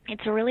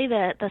it's really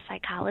the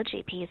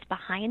psychology piece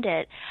behind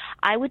it.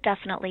 I would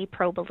definitely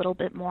probe a little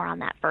bit more on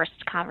that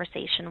first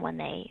conversation when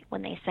they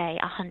say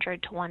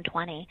 100 to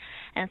 120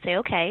 and say,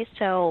 okay,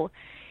 so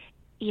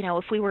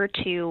if we were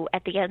to,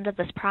 at the end of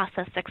this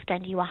process,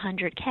 extend you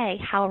 100K,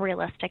 how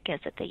realistic is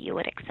it that you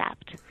would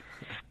accept?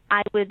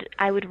 I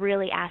would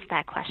really ask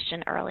that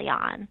question early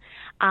on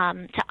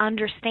to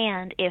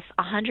understand if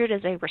 100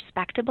 is a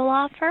respectable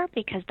offer,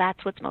 because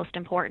that's what's most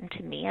important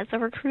to me as a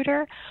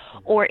recruiter,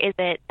 or is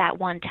it that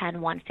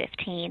 110,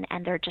 115,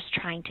 and they're just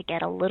trying to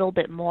get a little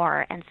bit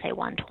more and say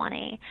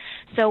 120.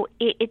 So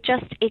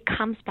it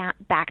comes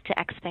back to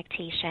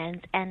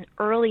expectations, and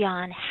early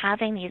on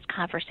having these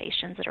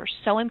conversations that are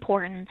so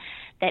important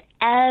that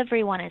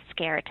everyone is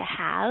scared to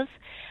have,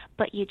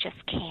 but you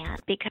just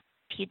can't, because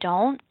if you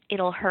don't,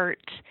 it'll hurt,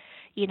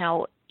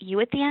 you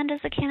at the end as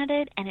a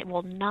candidate, and it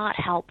will not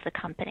help the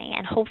company.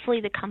 And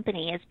hopefully the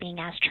company is being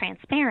as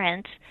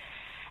transparent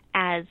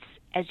as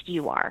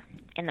you are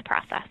in the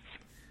process.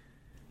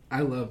 I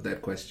love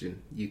that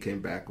question you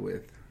came back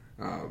with.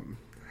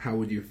 How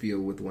would you feel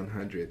with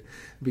 100?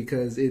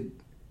 Because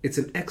it's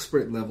an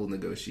expert level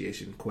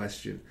negotiation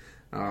question,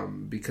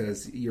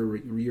 because you're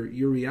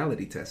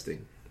reality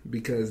testing,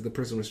 because the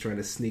person was trying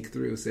to sneak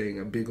through saying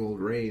a big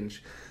old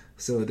range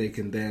so they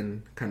can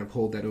then kind of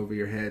hold that over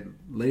your head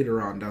later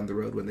on down the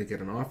road when they get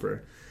an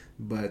offer.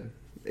 But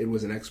it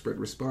was an expert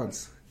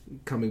response,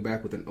 coming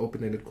back with an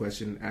open-ended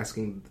question,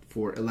 asking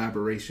for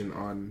elaboration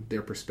on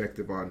their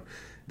perspective on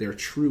their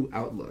true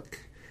outlook.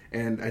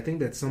 And I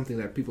think that's something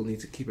that people need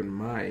to keep in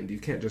mind. You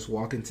can't just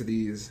walk into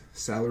these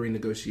salary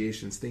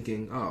negotiations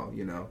thinking, oh,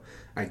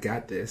 I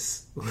got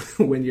this,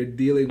 when you're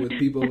dealing with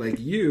people like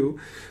you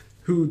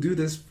who do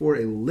this for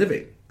a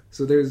living.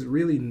 So there's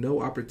really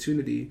no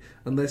opportunity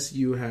unless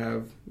you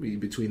have,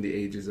 between the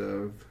ages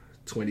of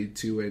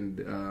 22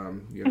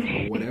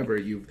 and whatever,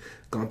 you've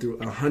gone through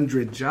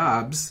 100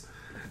 jobs.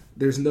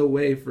 There's no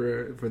way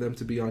for them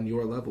to be on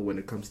your level when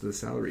it comes to the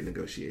salary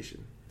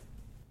negotiation.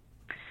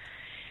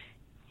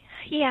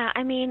 Yeah,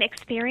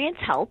 experience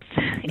helps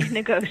in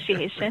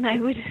negotiation. I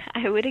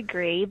would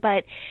agree,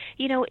 but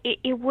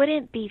it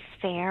wouldn't be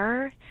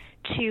fair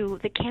to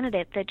the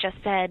candidate that just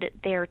said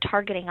they're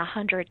targeting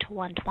 100 to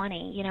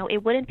 120.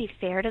 It wouldn't be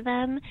fair to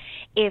them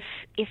if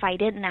I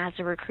didn't, as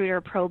a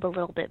recruiter, probe a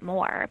little bit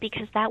more,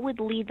 because that would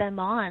lead them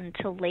on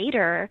to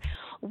later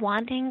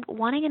wanting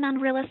an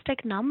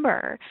unrealistic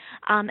number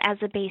as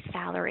a base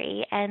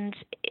salary, and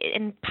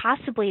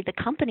possibly the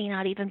company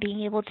not even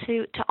being able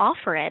to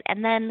offer it,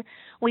 and then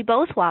we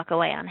both walk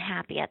away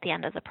unhappy at the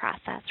end of the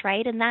process,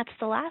 right? And that's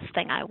the last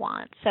thing I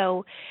want.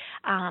 So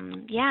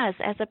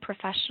as a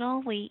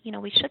professional, we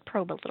should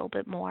probe a little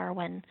bit more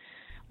when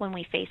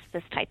we face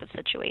this type of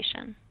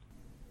situation.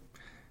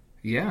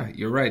 Yeah,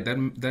 you're right.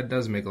 That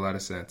does make a lot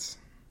of sense.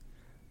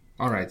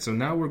 All right, so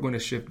now we're going to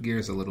shift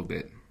gears a little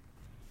bit.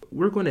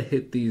 We're going to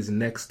hit these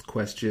next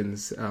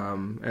questions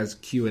as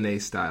Q&A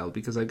style,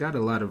 because I got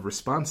a lot of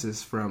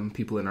responses from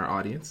people in our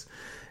audience.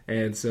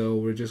 And so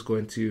we're just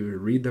going to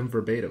read them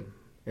verbatim,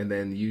 and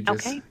then you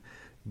just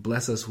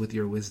bless us with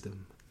your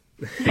wisdom.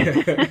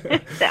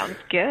 Sounds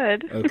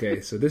good. Okay,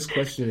 so this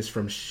question is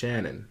from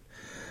Shannon.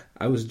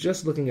 I was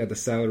just looking at the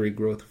salary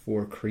growth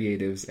for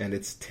creatives, and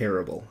it's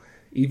terrible,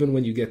 even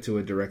when you get to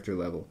a director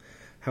level.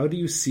 How do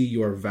you see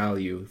your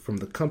value from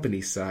the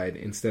company side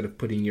instead of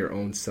putting your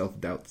own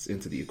self-doubts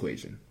into the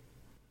equation?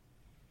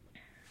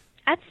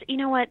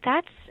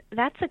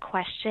 That's a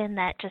question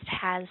that just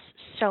has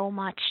so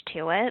much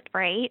to it,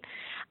 right?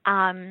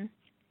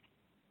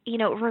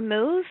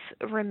 Remove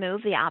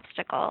the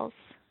obstacles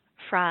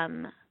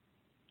from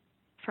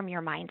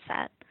your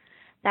mindset.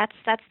 That's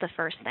the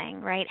first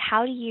thing, right?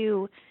 How do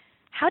you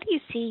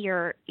see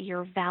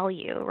your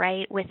value,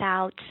 right,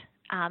 without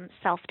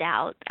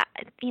self-doubt?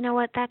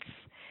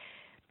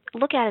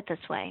 Look at it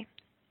this way.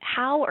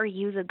 How are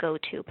you the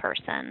go-to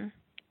person,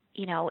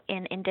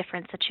 in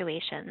different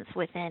situations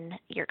within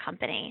your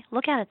company?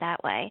 Look at it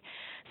that way.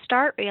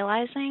 Start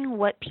realizing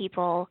what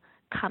people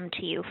come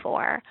to you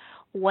for,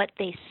 what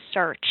they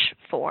search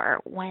for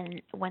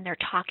when they're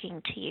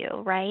talking to you,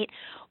 right?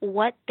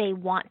 What they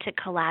want to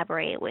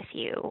collaborate with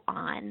you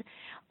on.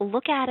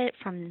 Look at it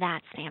from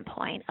that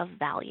standpoint of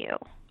value,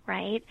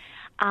 right?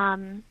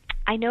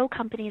 I know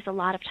companies a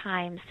lot of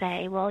times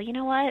say, well, you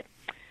know what?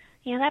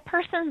 That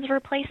person's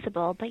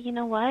replaceable, but you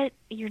know what?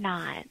 You're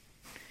not.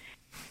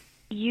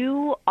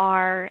 You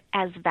are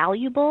as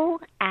valuable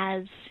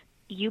as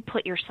you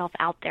put yourself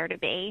out there to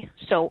be.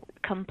 So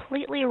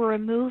completely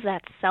remove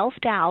that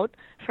self-doubt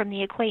from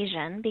the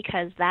equation,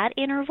 because that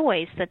inner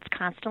voice that's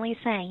constantly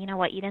saying, you know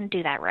what, you didn't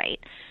do that right,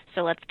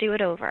 so let's do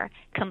it over.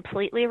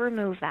 Completely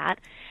remove that,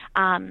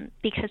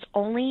 because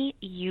only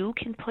you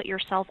can put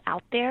yourself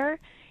out there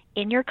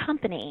in your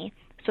company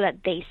so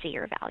that they see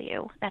your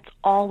value. That's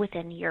all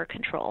within your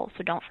control,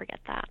 so don't forget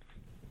that.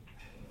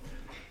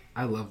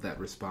 I love that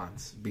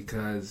response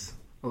because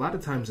a lot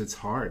of times it's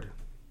hard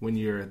when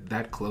you're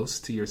that close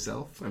to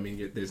yourself. I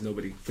mean, there's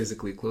nobody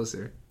physically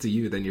closer to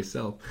you than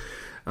yourself.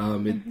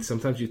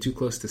 Sometimes you're too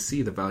close to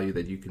see the value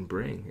that you can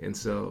bring. And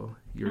so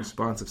your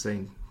response of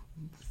saying,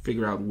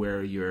 figure out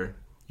where your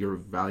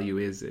value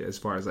is as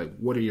far as like,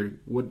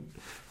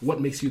 what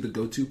makes you the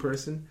go-to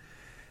person.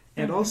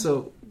 And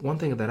also, one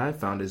thing that I've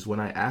found is when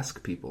I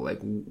ask people,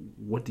 like,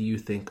 what do you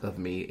think of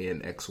me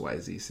in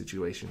XYZ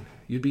situation?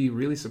 You'd be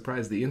really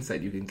surprised the insight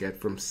you can get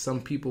from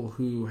some people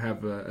who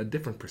have a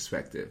different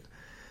perspective.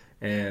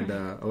 And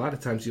a lot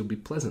of times you'll be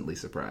pleasantly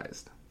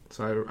surprised.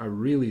 So I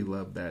really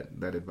love that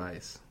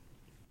advice.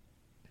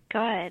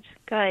 Good,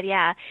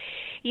 yeah.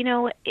 You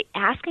know,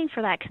 asking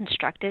for that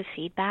constructive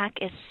feedback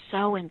is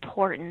so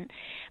important,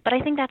 but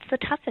I think that's the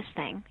toughest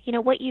thing. You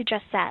know, what you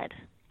just said.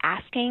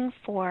 Asking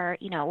for,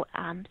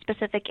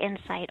 specific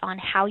insight on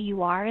how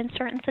you are in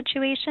certain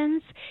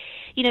situations.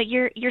 You know,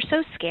 you're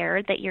so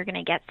scared that you're going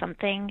to get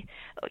something,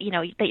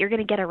 that you're going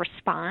to get a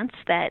response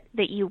that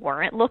you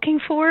weren't looking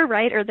for,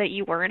 right, or that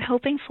you weren't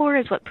hoping for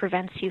is what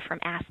prevents you from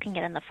asking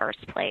it in the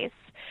first place.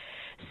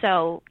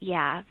 So,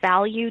 yeah,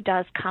 value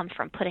does come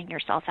from putting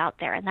yourself out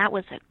there, and that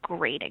was a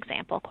great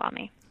example,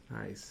 Kwame.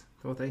 Nice.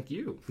 Well, thank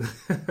you.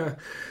 I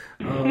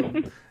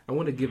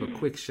want to give a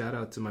quick shout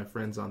out to my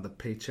friends on the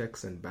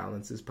Paychecks and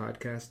Balances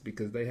podcast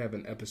because they have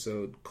an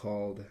episode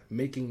called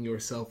Making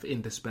Yourself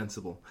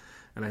Indispensable.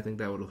 And I think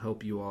that will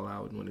help you all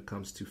out when it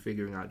comes to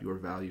figuring out your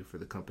value for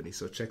the company.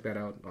 So check that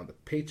out on the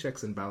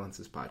Paychecks and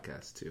Balances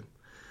podcast too.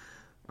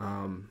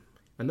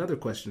 Another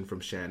question from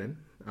Shannon.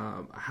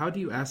 How do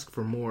you ask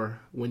for more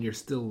when you're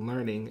still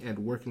learning and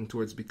working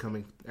towards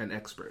becoming an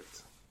expert?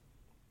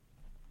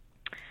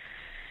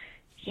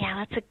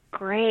 Yeah, that's a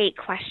great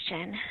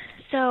question.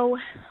 So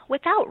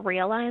without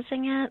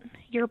realizing it,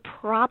 you're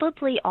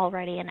probably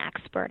already an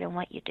expert in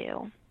what you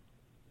do.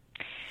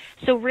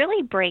 So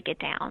really break it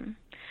down.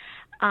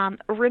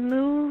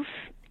 Remove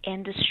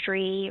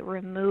industry,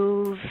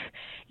 remove,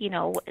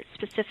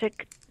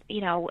 specific,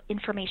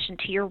 information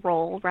to your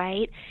role,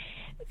 right?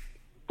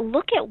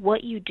 Look at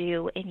what you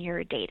do in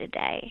your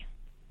day-to-day.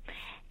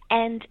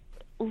 And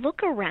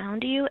look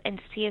around you and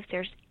see if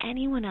there's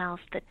anyone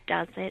else that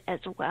does it as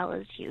well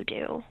as you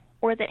do,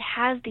 or that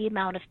has the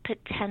amount of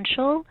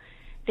potential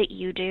that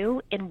you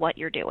do in what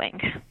you're doing,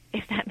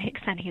 if that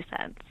makes any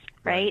sense,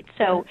 right?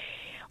 So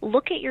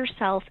look at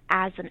yourself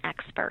as an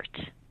expert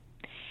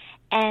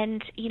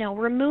and,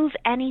 remove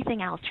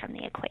anything else from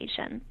the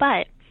equation.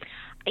 But,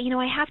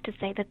 I have to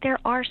say that there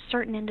are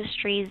certain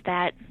industries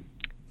that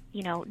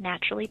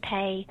naturally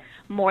pay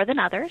more than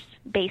others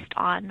based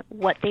on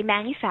what they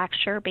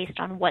manufacture, based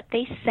on what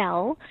they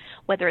sell,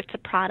 whether it's a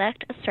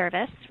product, a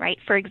service, right?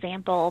 For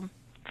example,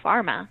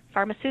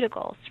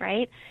 pharmaceuticals,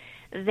 right?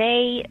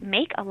 They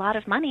make a lot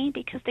of money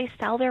because they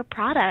sell their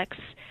products,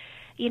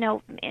 in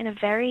a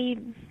very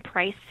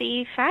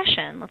pricey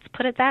fashion. Let's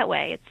put it that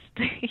way. It's,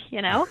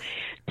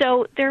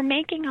 so they're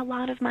making a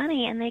lot of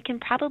money and they can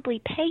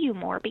probably pay you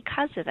more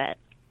because of it.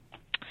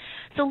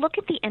 So look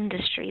at the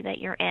industry that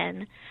you're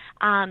in.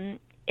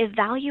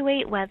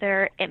 Evaluate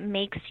whether it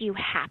makes you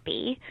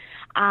happy,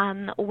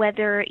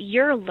 whether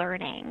you're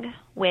learning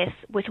with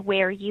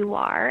where you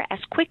are as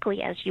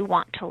quickly as you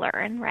want to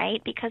learn,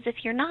 right? Because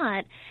if you're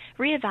not,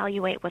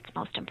 reevaluate what's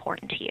most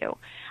important to you.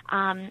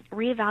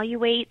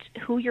 Reevaluate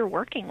who you're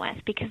working with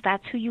because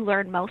that's who you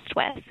learn most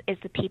with is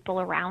the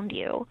people around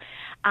you.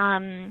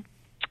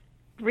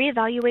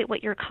 Reevaluate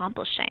what you're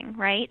accomplishing,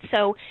 right?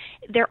 So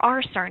there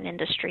are certain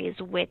industries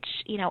which,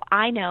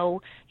 I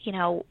know,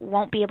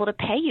 won't be able to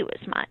pay you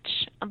as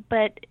much,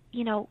 but,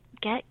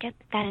 get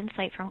that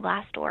insight from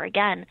Glassdoor.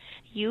 Again,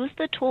 use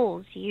the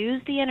tools,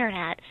 use the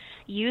internet,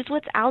 use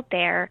what's out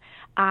there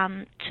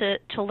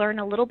to learn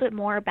a little bit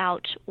more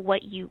about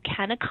what you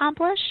can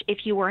accomplish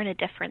if you were in a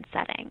different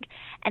setting,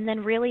 and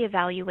then really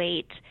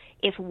evaluate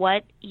if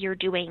what you're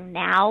doing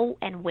now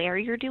and where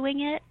you're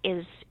doing it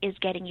is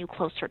getting you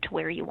closer to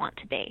where you want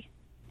to be.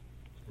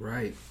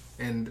 Right.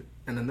 And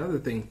another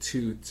thing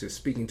too, to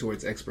speaking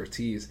towards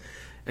expertise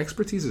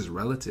is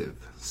relative.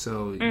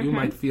 So you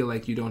might feel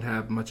like you don't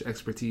have much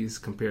expertise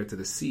compared to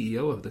the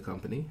CEO of the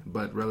company,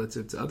 but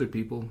relative to other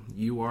people,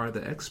 you are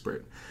the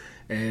expert.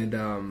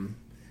 And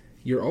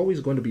you're always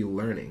going to be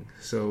learning.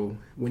 So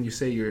when you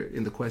say you're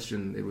in the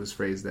question, it was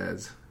phrased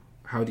as,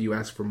 how do you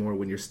ask for more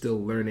when you're still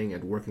learning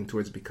and working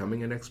towards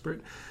becoming an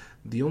expert?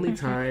 The only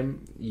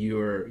time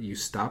you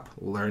stop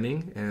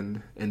learning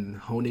and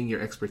honing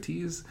your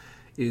expertise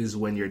is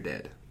when you're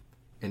dead.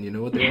 And you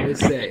know what they always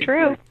say? It's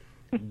true.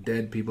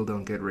 Dead people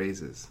don't get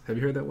raises. Have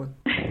you heard that one?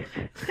 I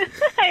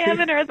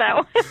haven't heard that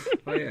one.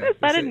 Oh, yeah. Is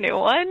that a new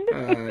one?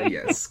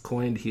 Yes,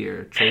 coined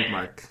here,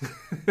 trademark.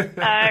 All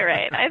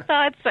right, I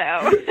thought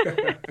so.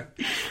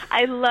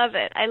 I love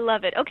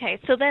it. Okay,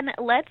 so then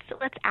let's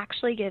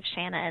actually give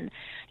Shannon,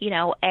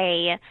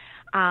 a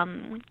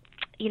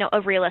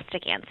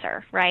realistic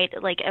answer, right?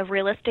 Like a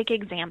realistic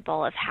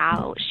example of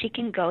how she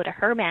can go to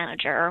her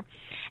manager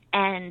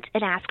and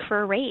ask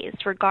for a raise,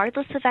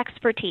 regardless of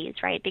expertise,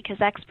 right?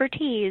 Because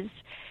expertise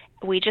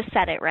we just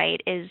said it,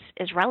 right, is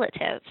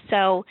relative.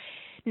 So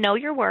know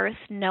your worth,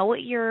 know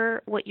what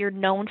you're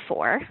known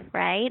for,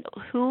 right?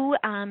 Who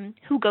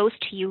goes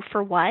to you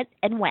for what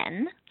and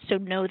when. So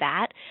know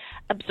that,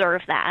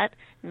 observe that,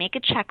 make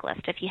a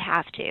checklist if you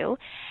have to.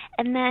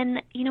 And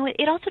then,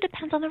 it also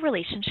depends on the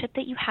relationship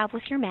that you have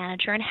with your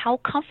manager and how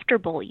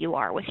comfortable you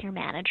are with your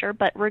manager.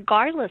 But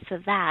regardless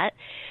of that,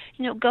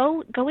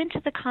 go into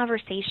the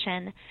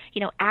conversation,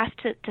 ask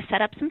to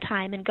set up some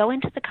time and go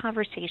into the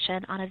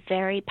conversation on a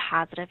very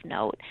positive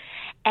note.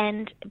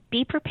 And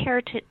be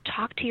prepared to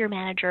talk to your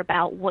manager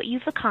about what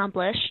you've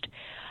accomplished,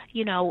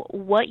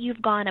 what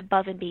you've gone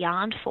above and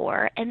beyond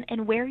for,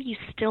 and where you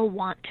still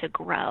want to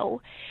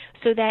grow,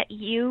 so that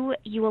you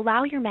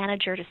allow your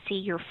manager to see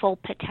your full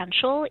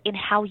potential in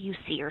how you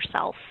see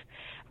yourself,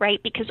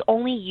 right? Because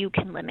only you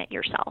can limit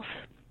yourself.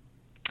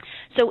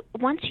 So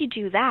once you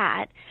do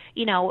that,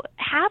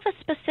 have a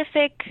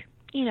specific,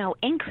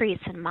 increase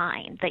in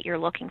mind that you're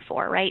looking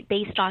for, right?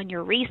 Based on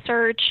your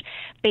research,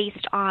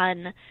 based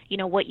on,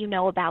 what you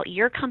know about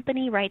your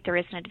company, right? There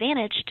is an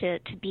advantage to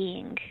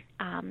being,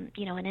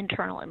 an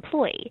internal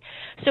employee.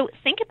 So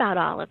think about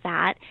all of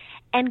that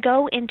and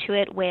go into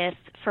it with,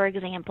 for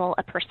example,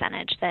 a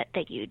percentage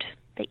that you'd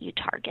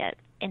target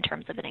in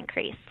terms of an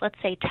increase.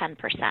 Let's say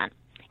 10%,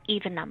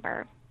 even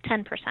number,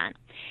 10%.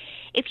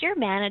 If your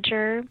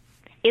manager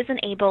isn't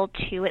able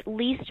to at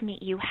least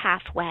meet you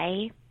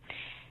halfway,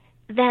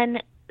 then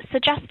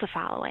suggest the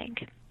following.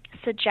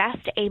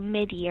 Suggest a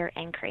mid-year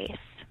increase.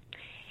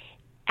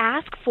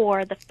 Ask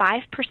for the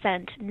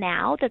 5%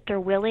 now that they're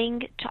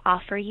willing to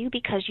offer you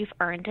because you've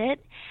earned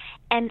it,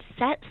 and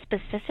set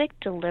specific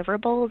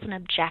deliverables and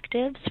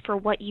objectives for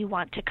what you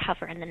want to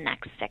cover in the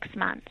next 6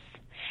 months.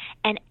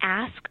 And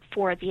ask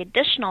for the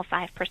additional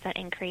 5%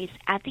 increase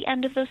at the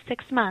end of those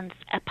 6 months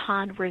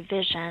upon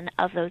revision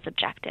of those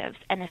objectives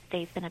and if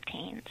they've been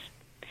obtained.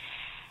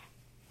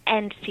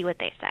 And see what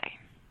they say.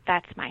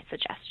 That's my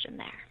suggestion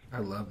there. I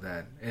love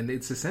that. And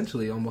it's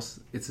essentially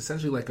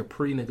like a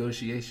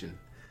pre-negotiation.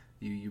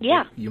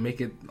 You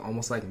make it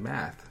almost like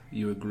math.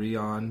 You agree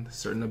on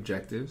certain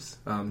objectives,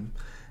 and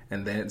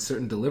then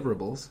certain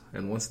deliverables,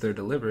 and once they're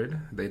delivered,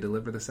 they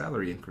deliver the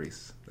salary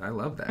increase. I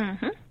love that.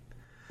 Mm-hmm.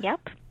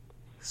 Yep.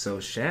 So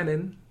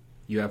Shannon,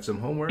 you have some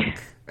homework,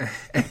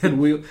 and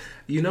I'm going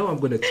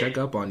to check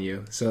up on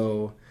you.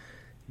 So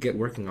get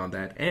working on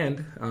that,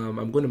 and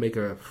I'm going to make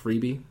a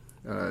freebie.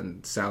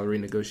 Salary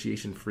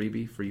negotiation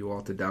freebie for you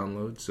all to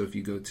download. So if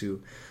you go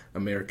to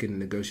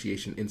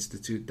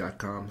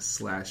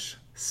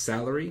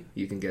AmericanNegotiationInstitute.com/salary,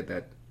 you can get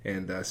that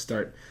and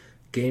start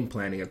game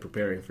planning and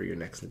preparing for your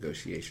next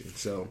negotiation.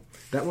 So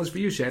that one's for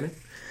you, Shannon.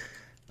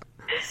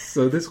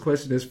 So this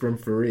question is from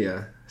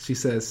Faria. She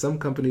says, some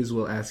companies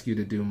will ask you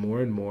to do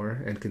more and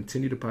more and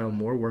continue to pile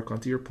more work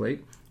onto your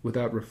plate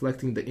without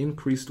reflecting the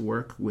increased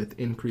work with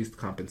increased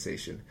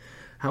compensation.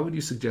 How would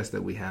you suggest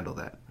that we handle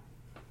that?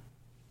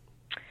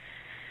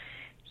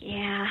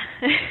 Yeah.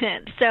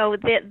 So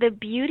the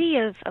beauty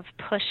of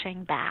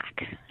pushing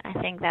back, I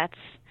think that's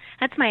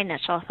my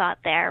initial thought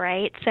there,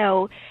 right?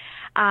 So,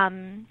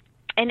 and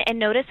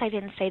notice I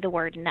didn't say the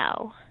word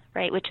no,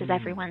 right? Which is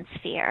everyone's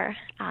fear,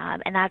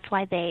 and that's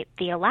why they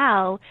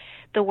allow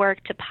the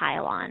work to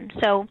pile on.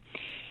 So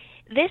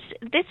this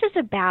is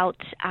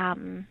about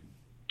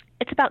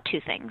it's about two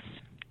things.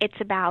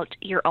 It's about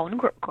your own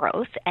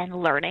growth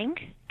and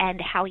learning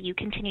and how you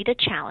continue to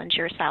challenge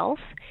yourself.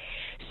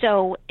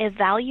 So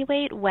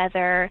evaluate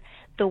whether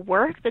the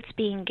work that's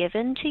being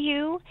given to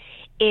you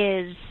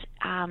is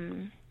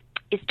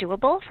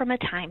doable from a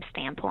time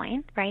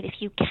standpoint, right?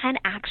 If you can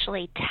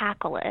actually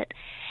tackle it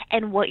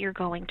and what you're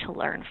going to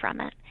learn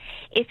from it.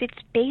 If it's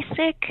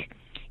basic,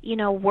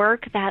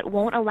 work that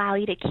won't allow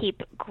you to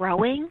keep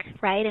growing,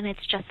 right? And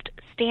it's just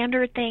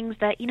standard things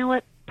that,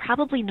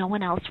 probably no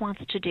one else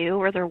wants to do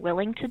or they're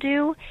willing to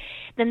do,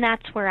 then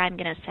that's where I'm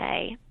going to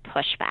say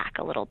push back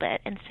a little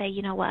bit and say,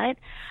 you know what,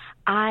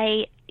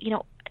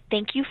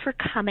 thank you for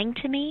coming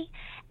to me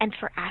and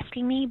for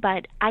asking me,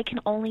 but I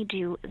can only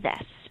do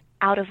this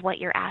out of what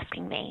you're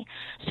asking me.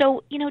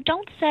 So,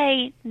 don't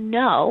say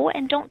no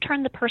and don't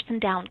turn the person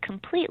down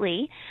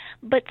completely,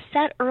 but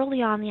set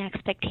early on the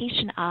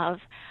expectation of,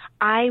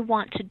 I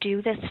want to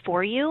do this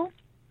for you,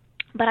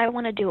 but I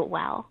want to do it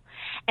well.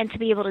 And to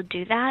be able to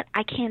do that,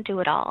 I can't do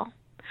it all.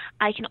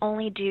 I can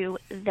only do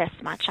this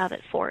much of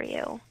it for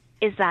you.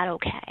 Is that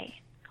okay?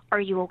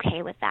 Are you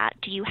okay with that?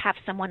 Do you have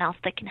someone else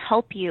that can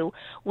help you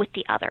with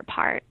the other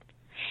part?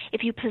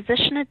 If you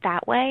position it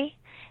that way,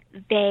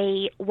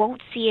 they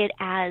won't see it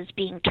as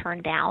being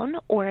turned down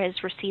or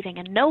as receiving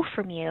a no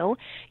from you.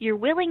 You're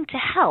willing to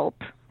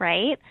help,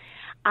 right?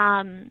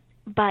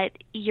 But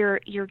you're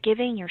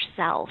giving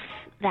yourself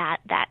that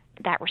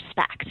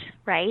respect,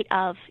 right?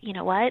 Of, you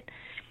know what?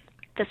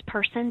 This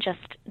person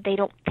they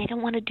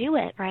don't want to do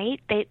it, right?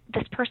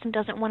 This person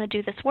doesn't want to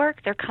do this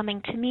work. They're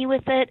coming to me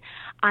with it.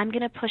 I'm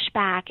going to push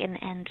back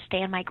and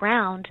stand my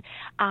ground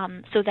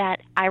so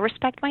that I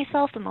respect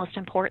myself, and most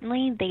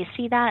importantly, they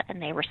see that and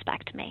they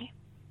respect me.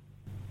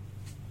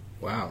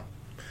 Wow.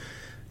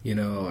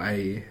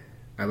 I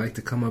I like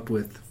to come up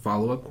with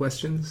follow-up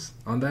questions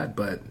on that,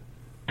 but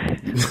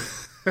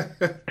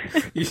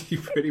you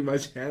pretty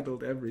much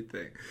handled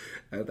everything.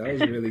 That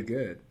was really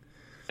good.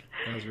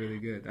 That was really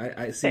good.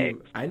 I see.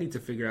 I need to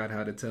figure out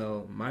how to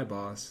tell my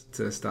boss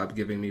to stop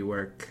giving me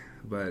work,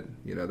 but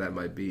that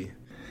might be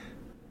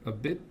a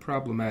bit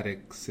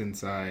problematic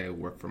since I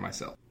work for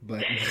myself.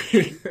 But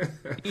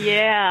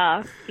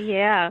yeah.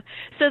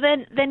 So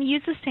then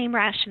use the same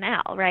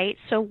rationale, right?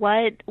 So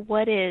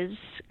what is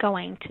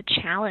going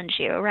to challenge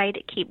you, right,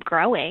 to keep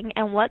growing,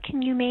 and what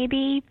can you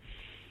maybe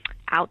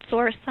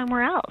outsource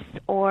somewhere else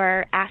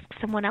or ask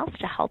someone else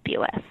to help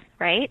you with,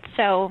 right?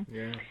 So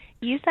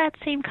use that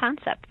same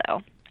concept,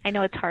 though. I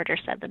know it's harder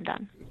said than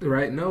done.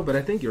 Right. No, but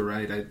I think you're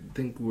right. I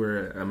think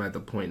I'm at the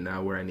point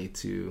now where I need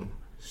to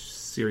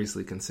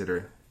seriously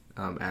consider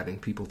adding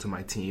people to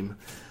my team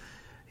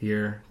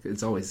here.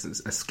 It's always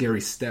a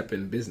scary step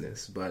in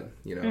business, but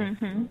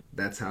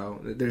that's how.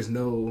 There's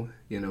no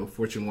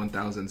Fortune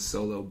 1000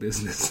 solo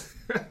business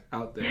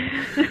out there.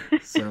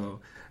 So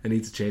I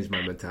need to change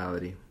my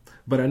mentality.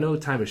 But I know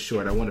time is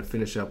short. I want to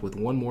finish up with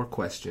one more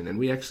question, and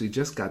we actually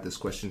just got this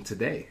question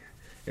today.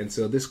 And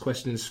so this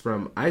question is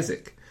from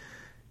Isaac.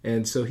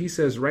 And so he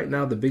says, right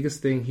now, the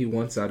biggest thing he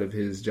wants out of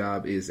his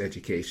job is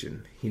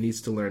education. He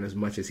needs to learn as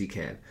much as he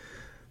can.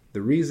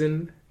 The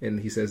reason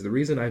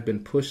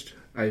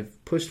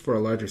I've pushed for a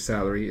larger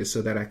salary is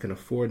so that I can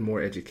afford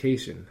more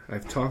education.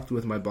 I've talked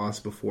with my boss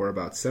before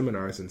about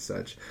seminars and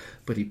such,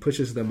 but he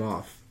pushes them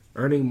off.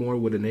 Earning more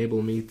would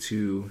enable me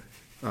to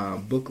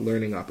book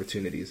learning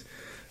opportunities.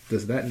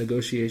 Does that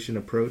negotiation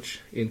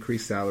approach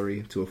increase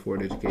salary to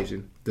afford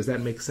education? Does that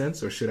make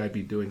sense, or should I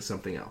be doing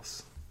something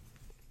else?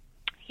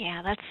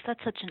 Yeah, that's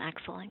such an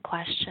excellent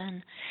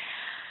question.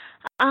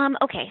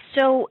 Okay,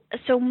 so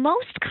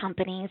most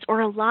companies,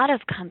 or a lot of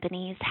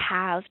companies,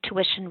 have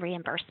tuition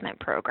reimbursement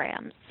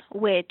programs,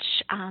 which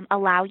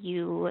allow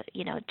you,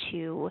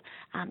 to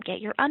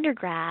get your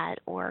undergrad,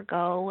 or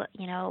go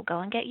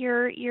and get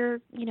your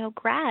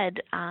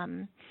grad.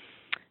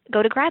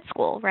 Go to grad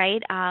school,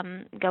 right?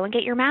 Go and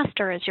get your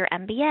master's, your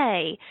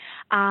MBA.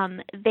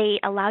 They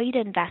allow you to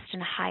invest in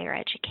higher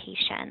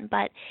education.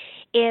 But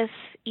if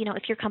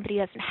your company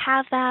doesn't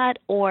have that,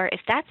 or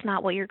if that's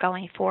not what you're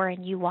going for,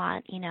 and you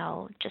want, you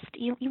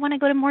want to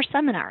go to more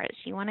seminars,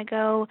 you want to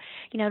go,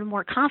 to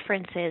more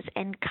conferences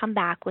and come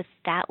back with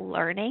that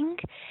learning,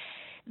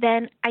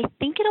 then I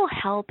think it'll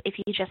help if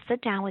you just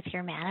sit down with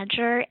your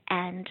manager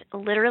and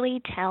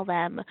literally tell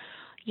them,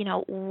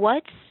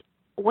 what's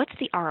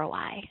the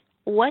ROI?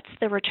 What's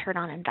the return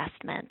on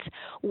investment?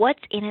 What's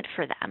in it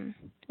for them,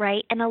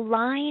 right? And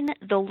align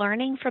the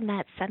learning from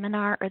that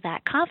seminar or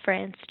that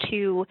conference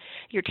to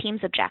your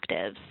team's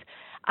objectives,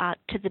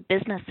 to the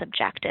business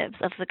objectives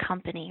of the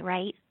company,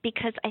 right?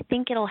 Because I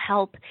think it'll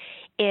help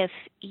if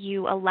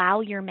you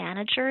allow your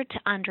manager to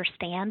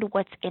understand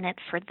what's in it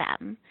for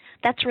them.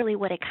 That's really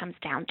what it comes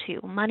down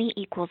to. Money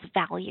equals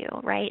value,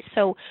 right?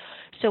 So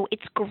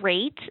it's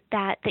great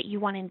that you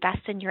want to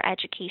invest in your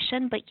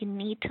education, but you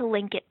need to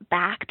link it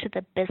back to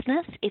the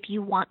business if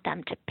you want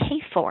them to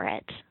pay for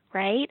it,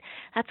 right?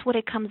 That's what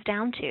it comes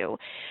down to.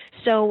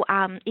 So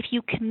if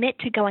you commit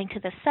to going to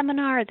this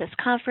seminar, this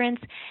conference,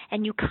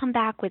 and you come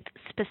back with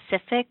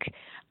specific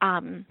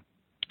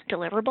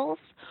deliverables,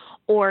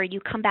 or you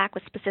come back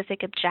with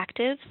specific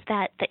objectives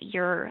that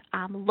you're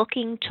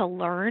looking to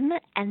learn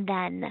and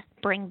then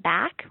bring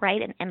back,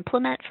 right, and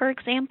implement, for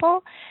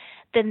example,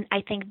 then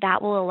I think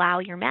that will allow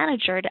your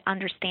manager to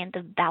understand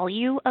the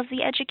value of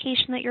the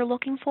education that you're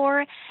looking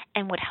for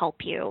and would help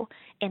you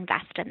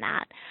invest in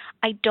that.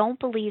 I don't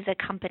believe that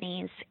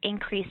companies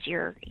increase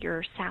your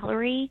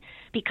salary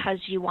because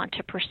you want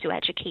to pursue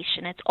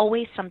education. It's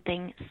always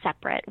something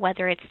separate,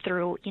 whether it's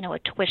through, a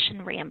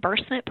tuition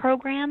reimbursement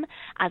program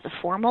as a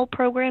formal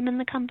program in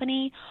the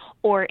company,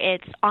 or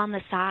it's on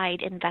the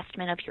side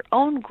investment of your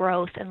own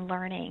growth and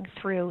learning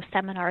through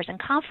seminars and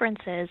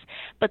conferences,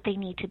 but they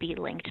need to be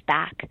linked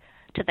back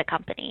to the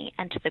company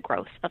and to the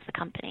growth of the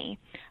company.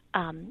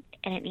 And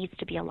it needs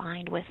to be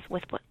aligned with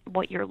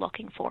what you're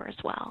looking for as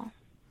well.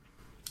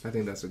 I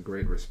think that's a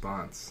great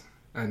response.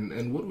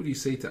 And what would you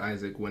say to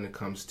Isaac when it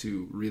comes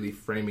to really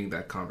framing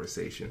that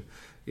conversation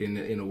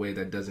in a way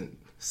that doesn't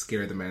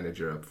scare the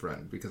manager up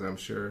front? Because I'm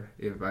sure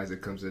if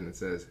Isaac comes in and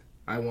says,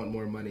 I want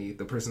more money,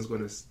 the person's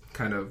going to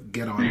kind of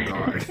get on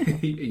guard,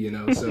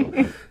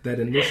 So that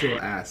initial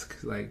ask,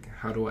 like,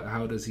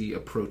 how does he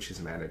approach his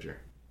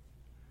manager?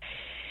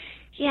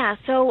 Yeah,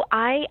 so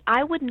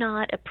I would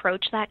not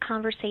approach that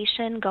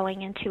conversation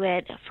going into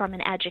it from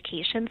an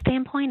education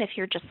standpoint if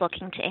you're just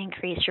looking to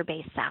increase your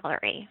base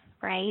salary,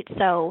 right?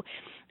 So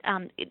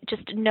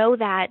just know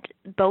that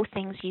both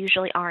things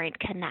usually aren't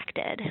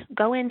connected.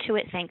 Go into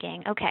it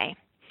thinking, okay,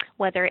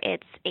 whether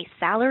it's a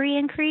salary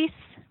increase,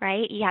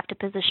 right, you have to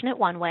position it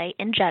one way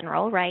in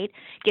general, right,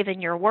 given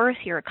your worth,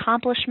 your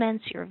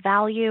accomplishments, your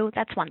value,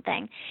 that's one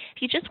thing.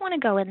 If you just want to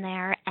go in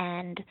there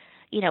and,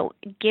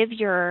 give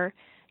your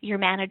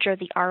manager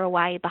the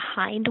ROI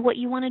behind what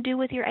you want to do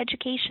with your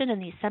education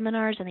and these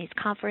seminars and these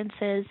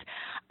conferences,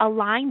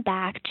 align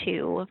back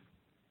to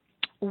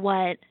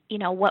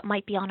what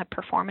might be on a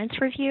performance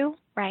review,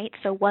 right?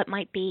 So what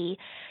might be,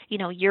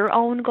 your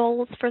own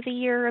goals for the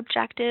year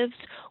objectives,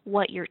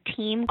 what your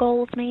team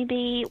goals may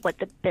be, what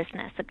the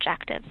business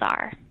objectives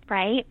are,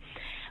 right?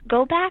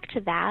 Go back to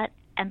that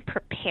and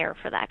prepare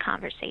for that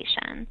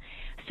conversation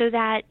so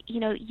that,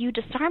 you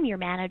disarm your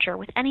manager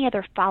with any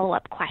other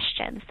follow-up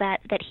questions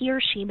that he or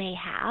she may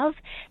have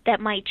that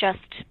might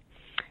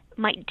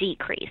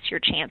decrease your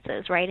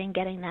chances, right, in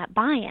getting that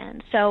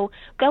buy-in. So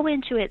go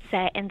into it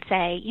and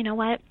say, you know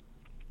what,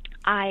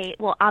 I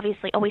will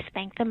obviously always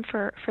thank them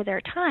for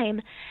their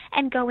time,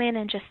 and go in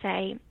and just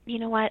say, you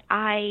know what,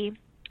 I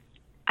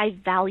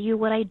value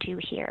what I do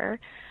here.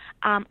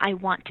 I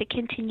want to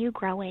continue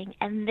growing,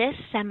 and this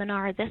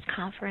seminar, this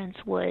conference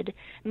would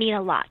mean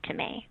a lot to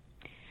me.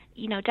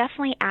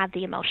 Definitely add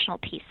the emotional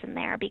piece in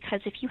there,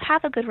 because if you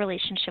have a good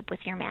relationship with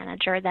your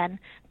manager, then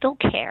they'll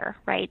care,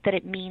 right, that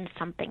it means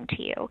something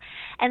to you.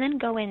 And then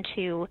go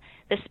into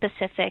the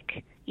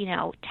specific,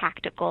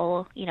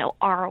 tactical,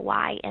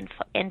 ROI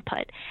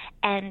input,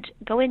 and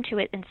go into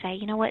it and say,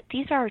 you know what,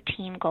 these are our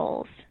team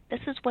goals. This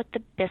is what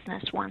the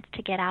business wants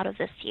to get out of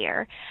this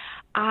year.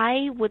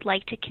 I would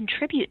like to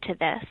contribute to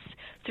this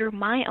through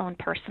my own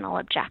personal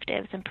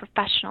objectives and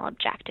professional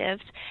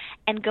objectives,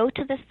 and go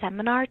to the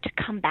seminar to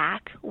come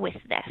back with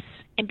this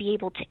and be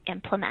able to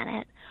implement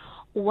it.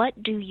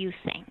 What do you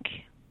think?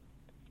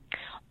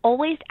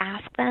 Always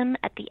ask them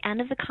at the end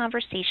of the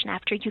conversation,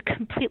 after you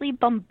completely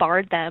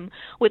bombard them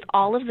with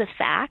all of the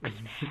facts,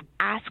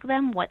 ask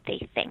them what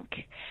they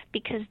think,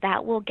 because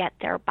that will get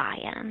their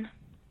buy-in.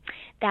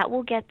 That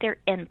will get their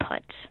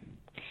input.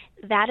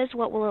 That is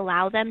what will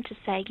allow them to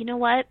say, you know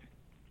what,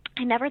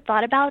 I never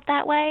thought about it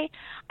that way.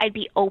 I'd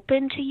be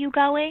open to you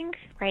going,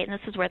 right? And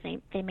this is where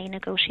they may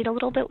negotiate a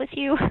little bit with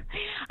you.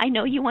 I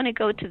know you want to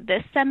go to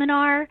this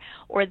seminar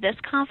or this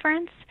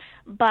conference,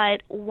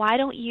 but why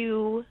don't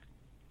you,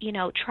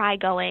 try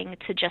going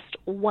to just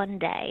one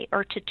day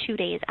or to 2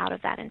 days out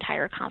of that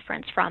entire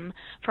conference from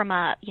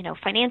a,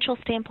 financial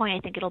standpoint? I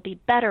think it'll be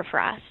better for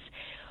us.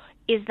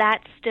 Is that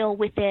still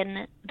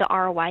within the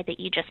ROI that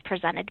you just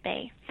presented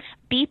me?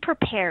 Be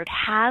prepared.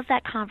 Have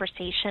that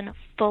conversation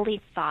fully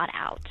thought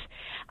out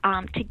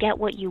to get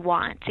what you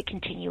want to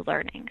continue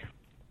learning.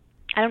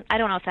 I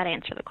don't know if that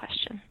answered the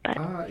question,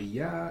 but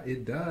yeah,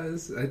 it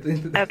does. I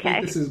think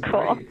okay, this is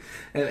cool. Great.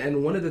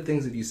 And one of the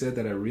things that you said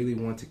that I really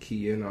want to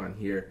key in on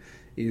here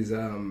is,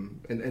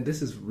 and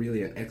this is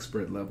really an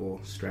expert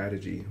level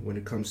strategy when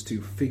it comes to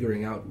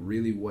figuring out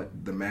really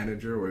what the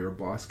manager or your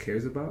boss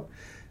cares about.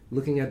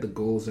 Looking at the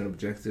goals and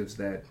objectives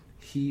that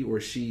he or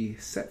she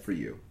set for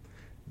you.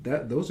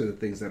 Those are the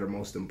things that are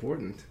most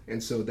important.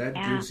 And so that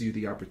gives you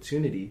the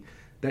opportunity,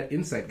 that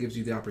insight gives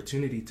you the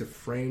opportunity to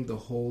frame the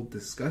whole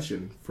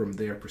discussion from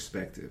their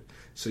perspective.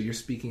 So you're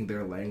speaking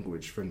their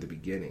language from the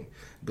beginning.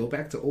 Go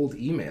back to old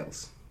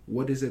emails.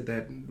 What is it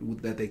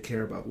that they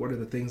care about? What are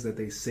the things that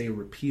they say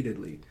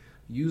repeatedly?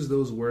 Use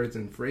those words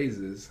and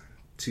phrases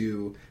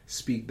to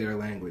speak their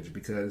language,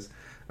 because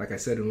like I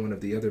said in one of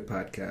the other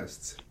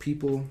podcasts,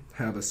 people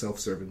have a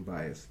self-serving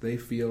bias. They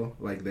feel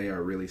like they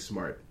are really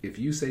smart. If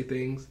you say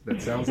things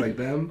that sounds like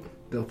them,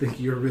 they'll think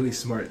you're really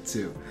smart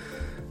too.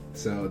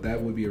 So that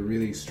would be a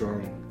really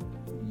strong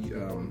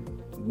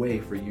way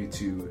for you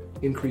to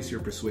increase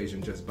your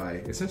persuasion, just by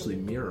essentially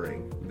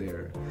mirroring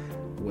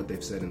what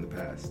they've said in the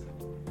past.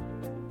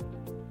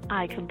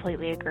 I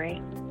completely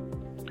agree.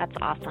 That's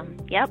awesome.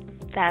 Yep,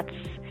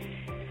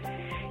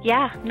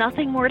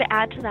 nothing more to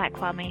add to that,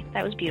 Kwame.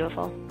 That was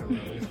beautiful.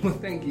 Well,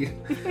 thank you.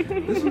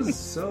 This was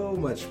so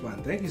much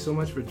fun. Thank you so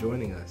much for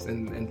joining us.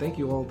 And thank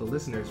you all the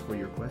listeners for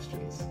your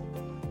questions.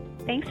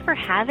 Thanks for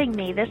having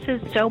me. This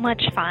is so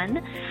much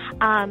fun.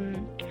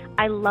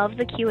 I love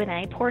the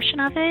Q&A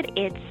portion of it.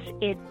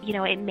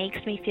 It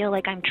makes me feel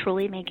like I'm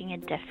truly making a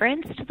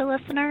difference to the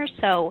listeners.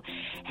 So,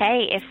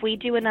 hey, if we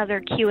do another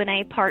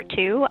Q&A part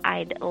 2,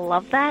 I'd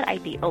love that.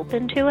 I'd be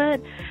open to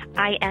it.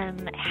 I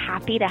am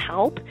happy to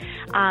help.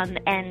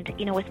 And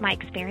with my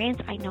experience,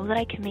 I know that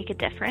I can make a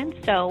difference.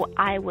 So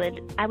I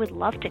would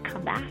love to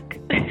come back.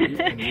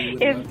 We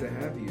would love to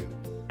have you.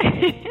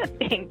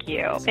 Thank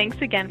you. Thanks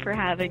again for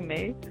having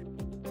me.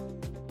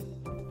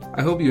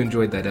 I hope you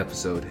enjoyed that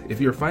episode.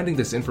 If you're finding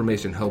this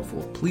information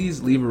helpful,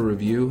 please leave a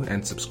review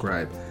and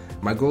subscribe.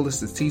 My goal is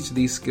to teach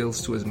these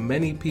skills to as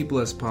many people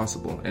as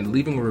possible, and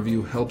leaving a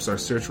review helps our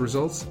search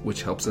results,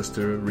 which helps us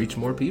to reach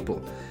more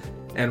people.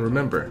 And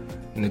remember,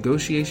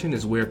 negotiation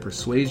is where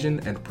persuasion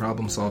and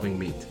problem solving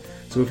meet.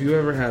 So if you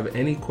ever have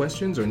any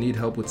questions or need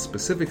help with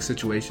specific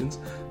situations,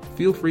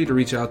 feel free to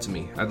reach out to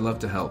me. I'd love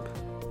to help.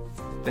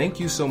 Thank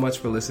you so much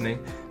for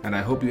listening, and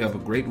I hope you have a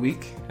great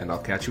week, and I'll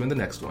catch you in the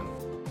next one.